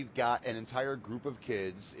fact that we've got an entire group of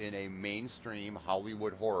kids in a mainstream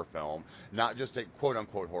Hollywood horror film, not just a quote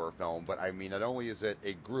unquote horror film, but I mean, not only is it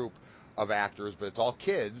a group of actors, but it's all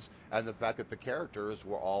kids, and the fact that the characters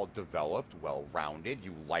were all developed, well rounded,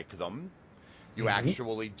 you like them, you Mm-hmm.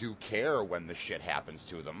 actually do care when the shit happens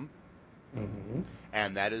to them. Mm-hmm.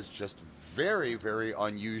 And that is just very, very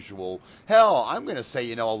unusual. Hell, I'm going to say,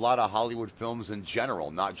 a lot of Hollywood films in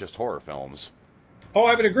general, not just horror films. Oh,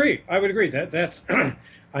 I would agree. That's,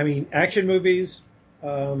 I mean, action movies,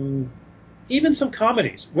 even some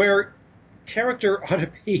comedies where character ought to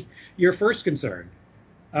be your first concern.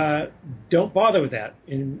 Don't bother with that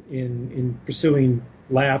in pursuing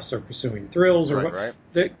laughs or pursuing thrills or Right, what.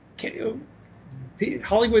 right.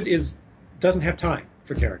 Hollywood doesn't have time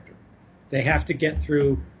for character. They have to get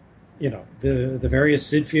through, the various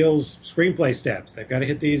Sid Fields screenplay steps. They've got to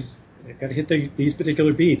hit these. They've got to hit these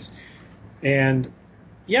particular beats. And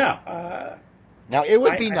yeah, now it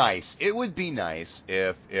would I, be I nice. It would be nice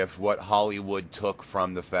if what Hollywood took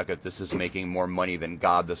from the fact that this is making more money than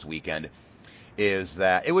God this weekend is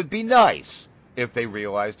that it would be nice if they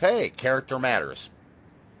realized, hey, character matters.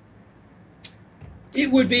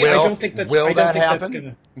 it would be. I Will don't think that. will I don't that think that's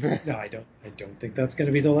happen? gonna. No, I don't. I don't think that's going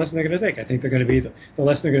to be the lesson they're going to take. I think they're going to be the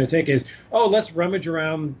lesson they're going to take is, oh, let's rummage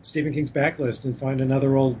around Stephen King's backlist and find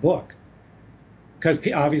another old book, because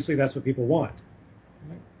obviously that's what people want.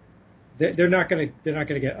 They're not going to. They're not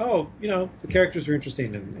going to get. Oh, the characters are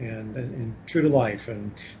interesting and true to life,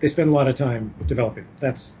 and they spend a lot of time developing.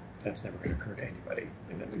 That's never going to occur to anybody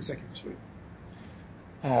in an executive suite.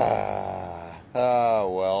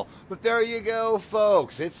 Well, but there you go,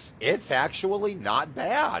 folks. It's actually not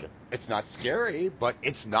bad. It's not scary, but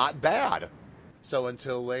it's not bad. So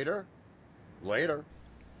until later, later.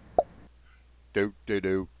 Do do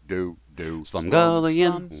do do do.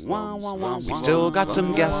 Slumgullion. We still got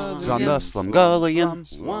some guests on the Slumgullion.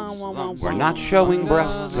 We're not showing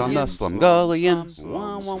breasts on the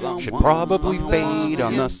Slumgullion. Should probably fade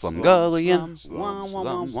on the Slumgullion.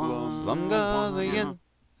 Slumgullion.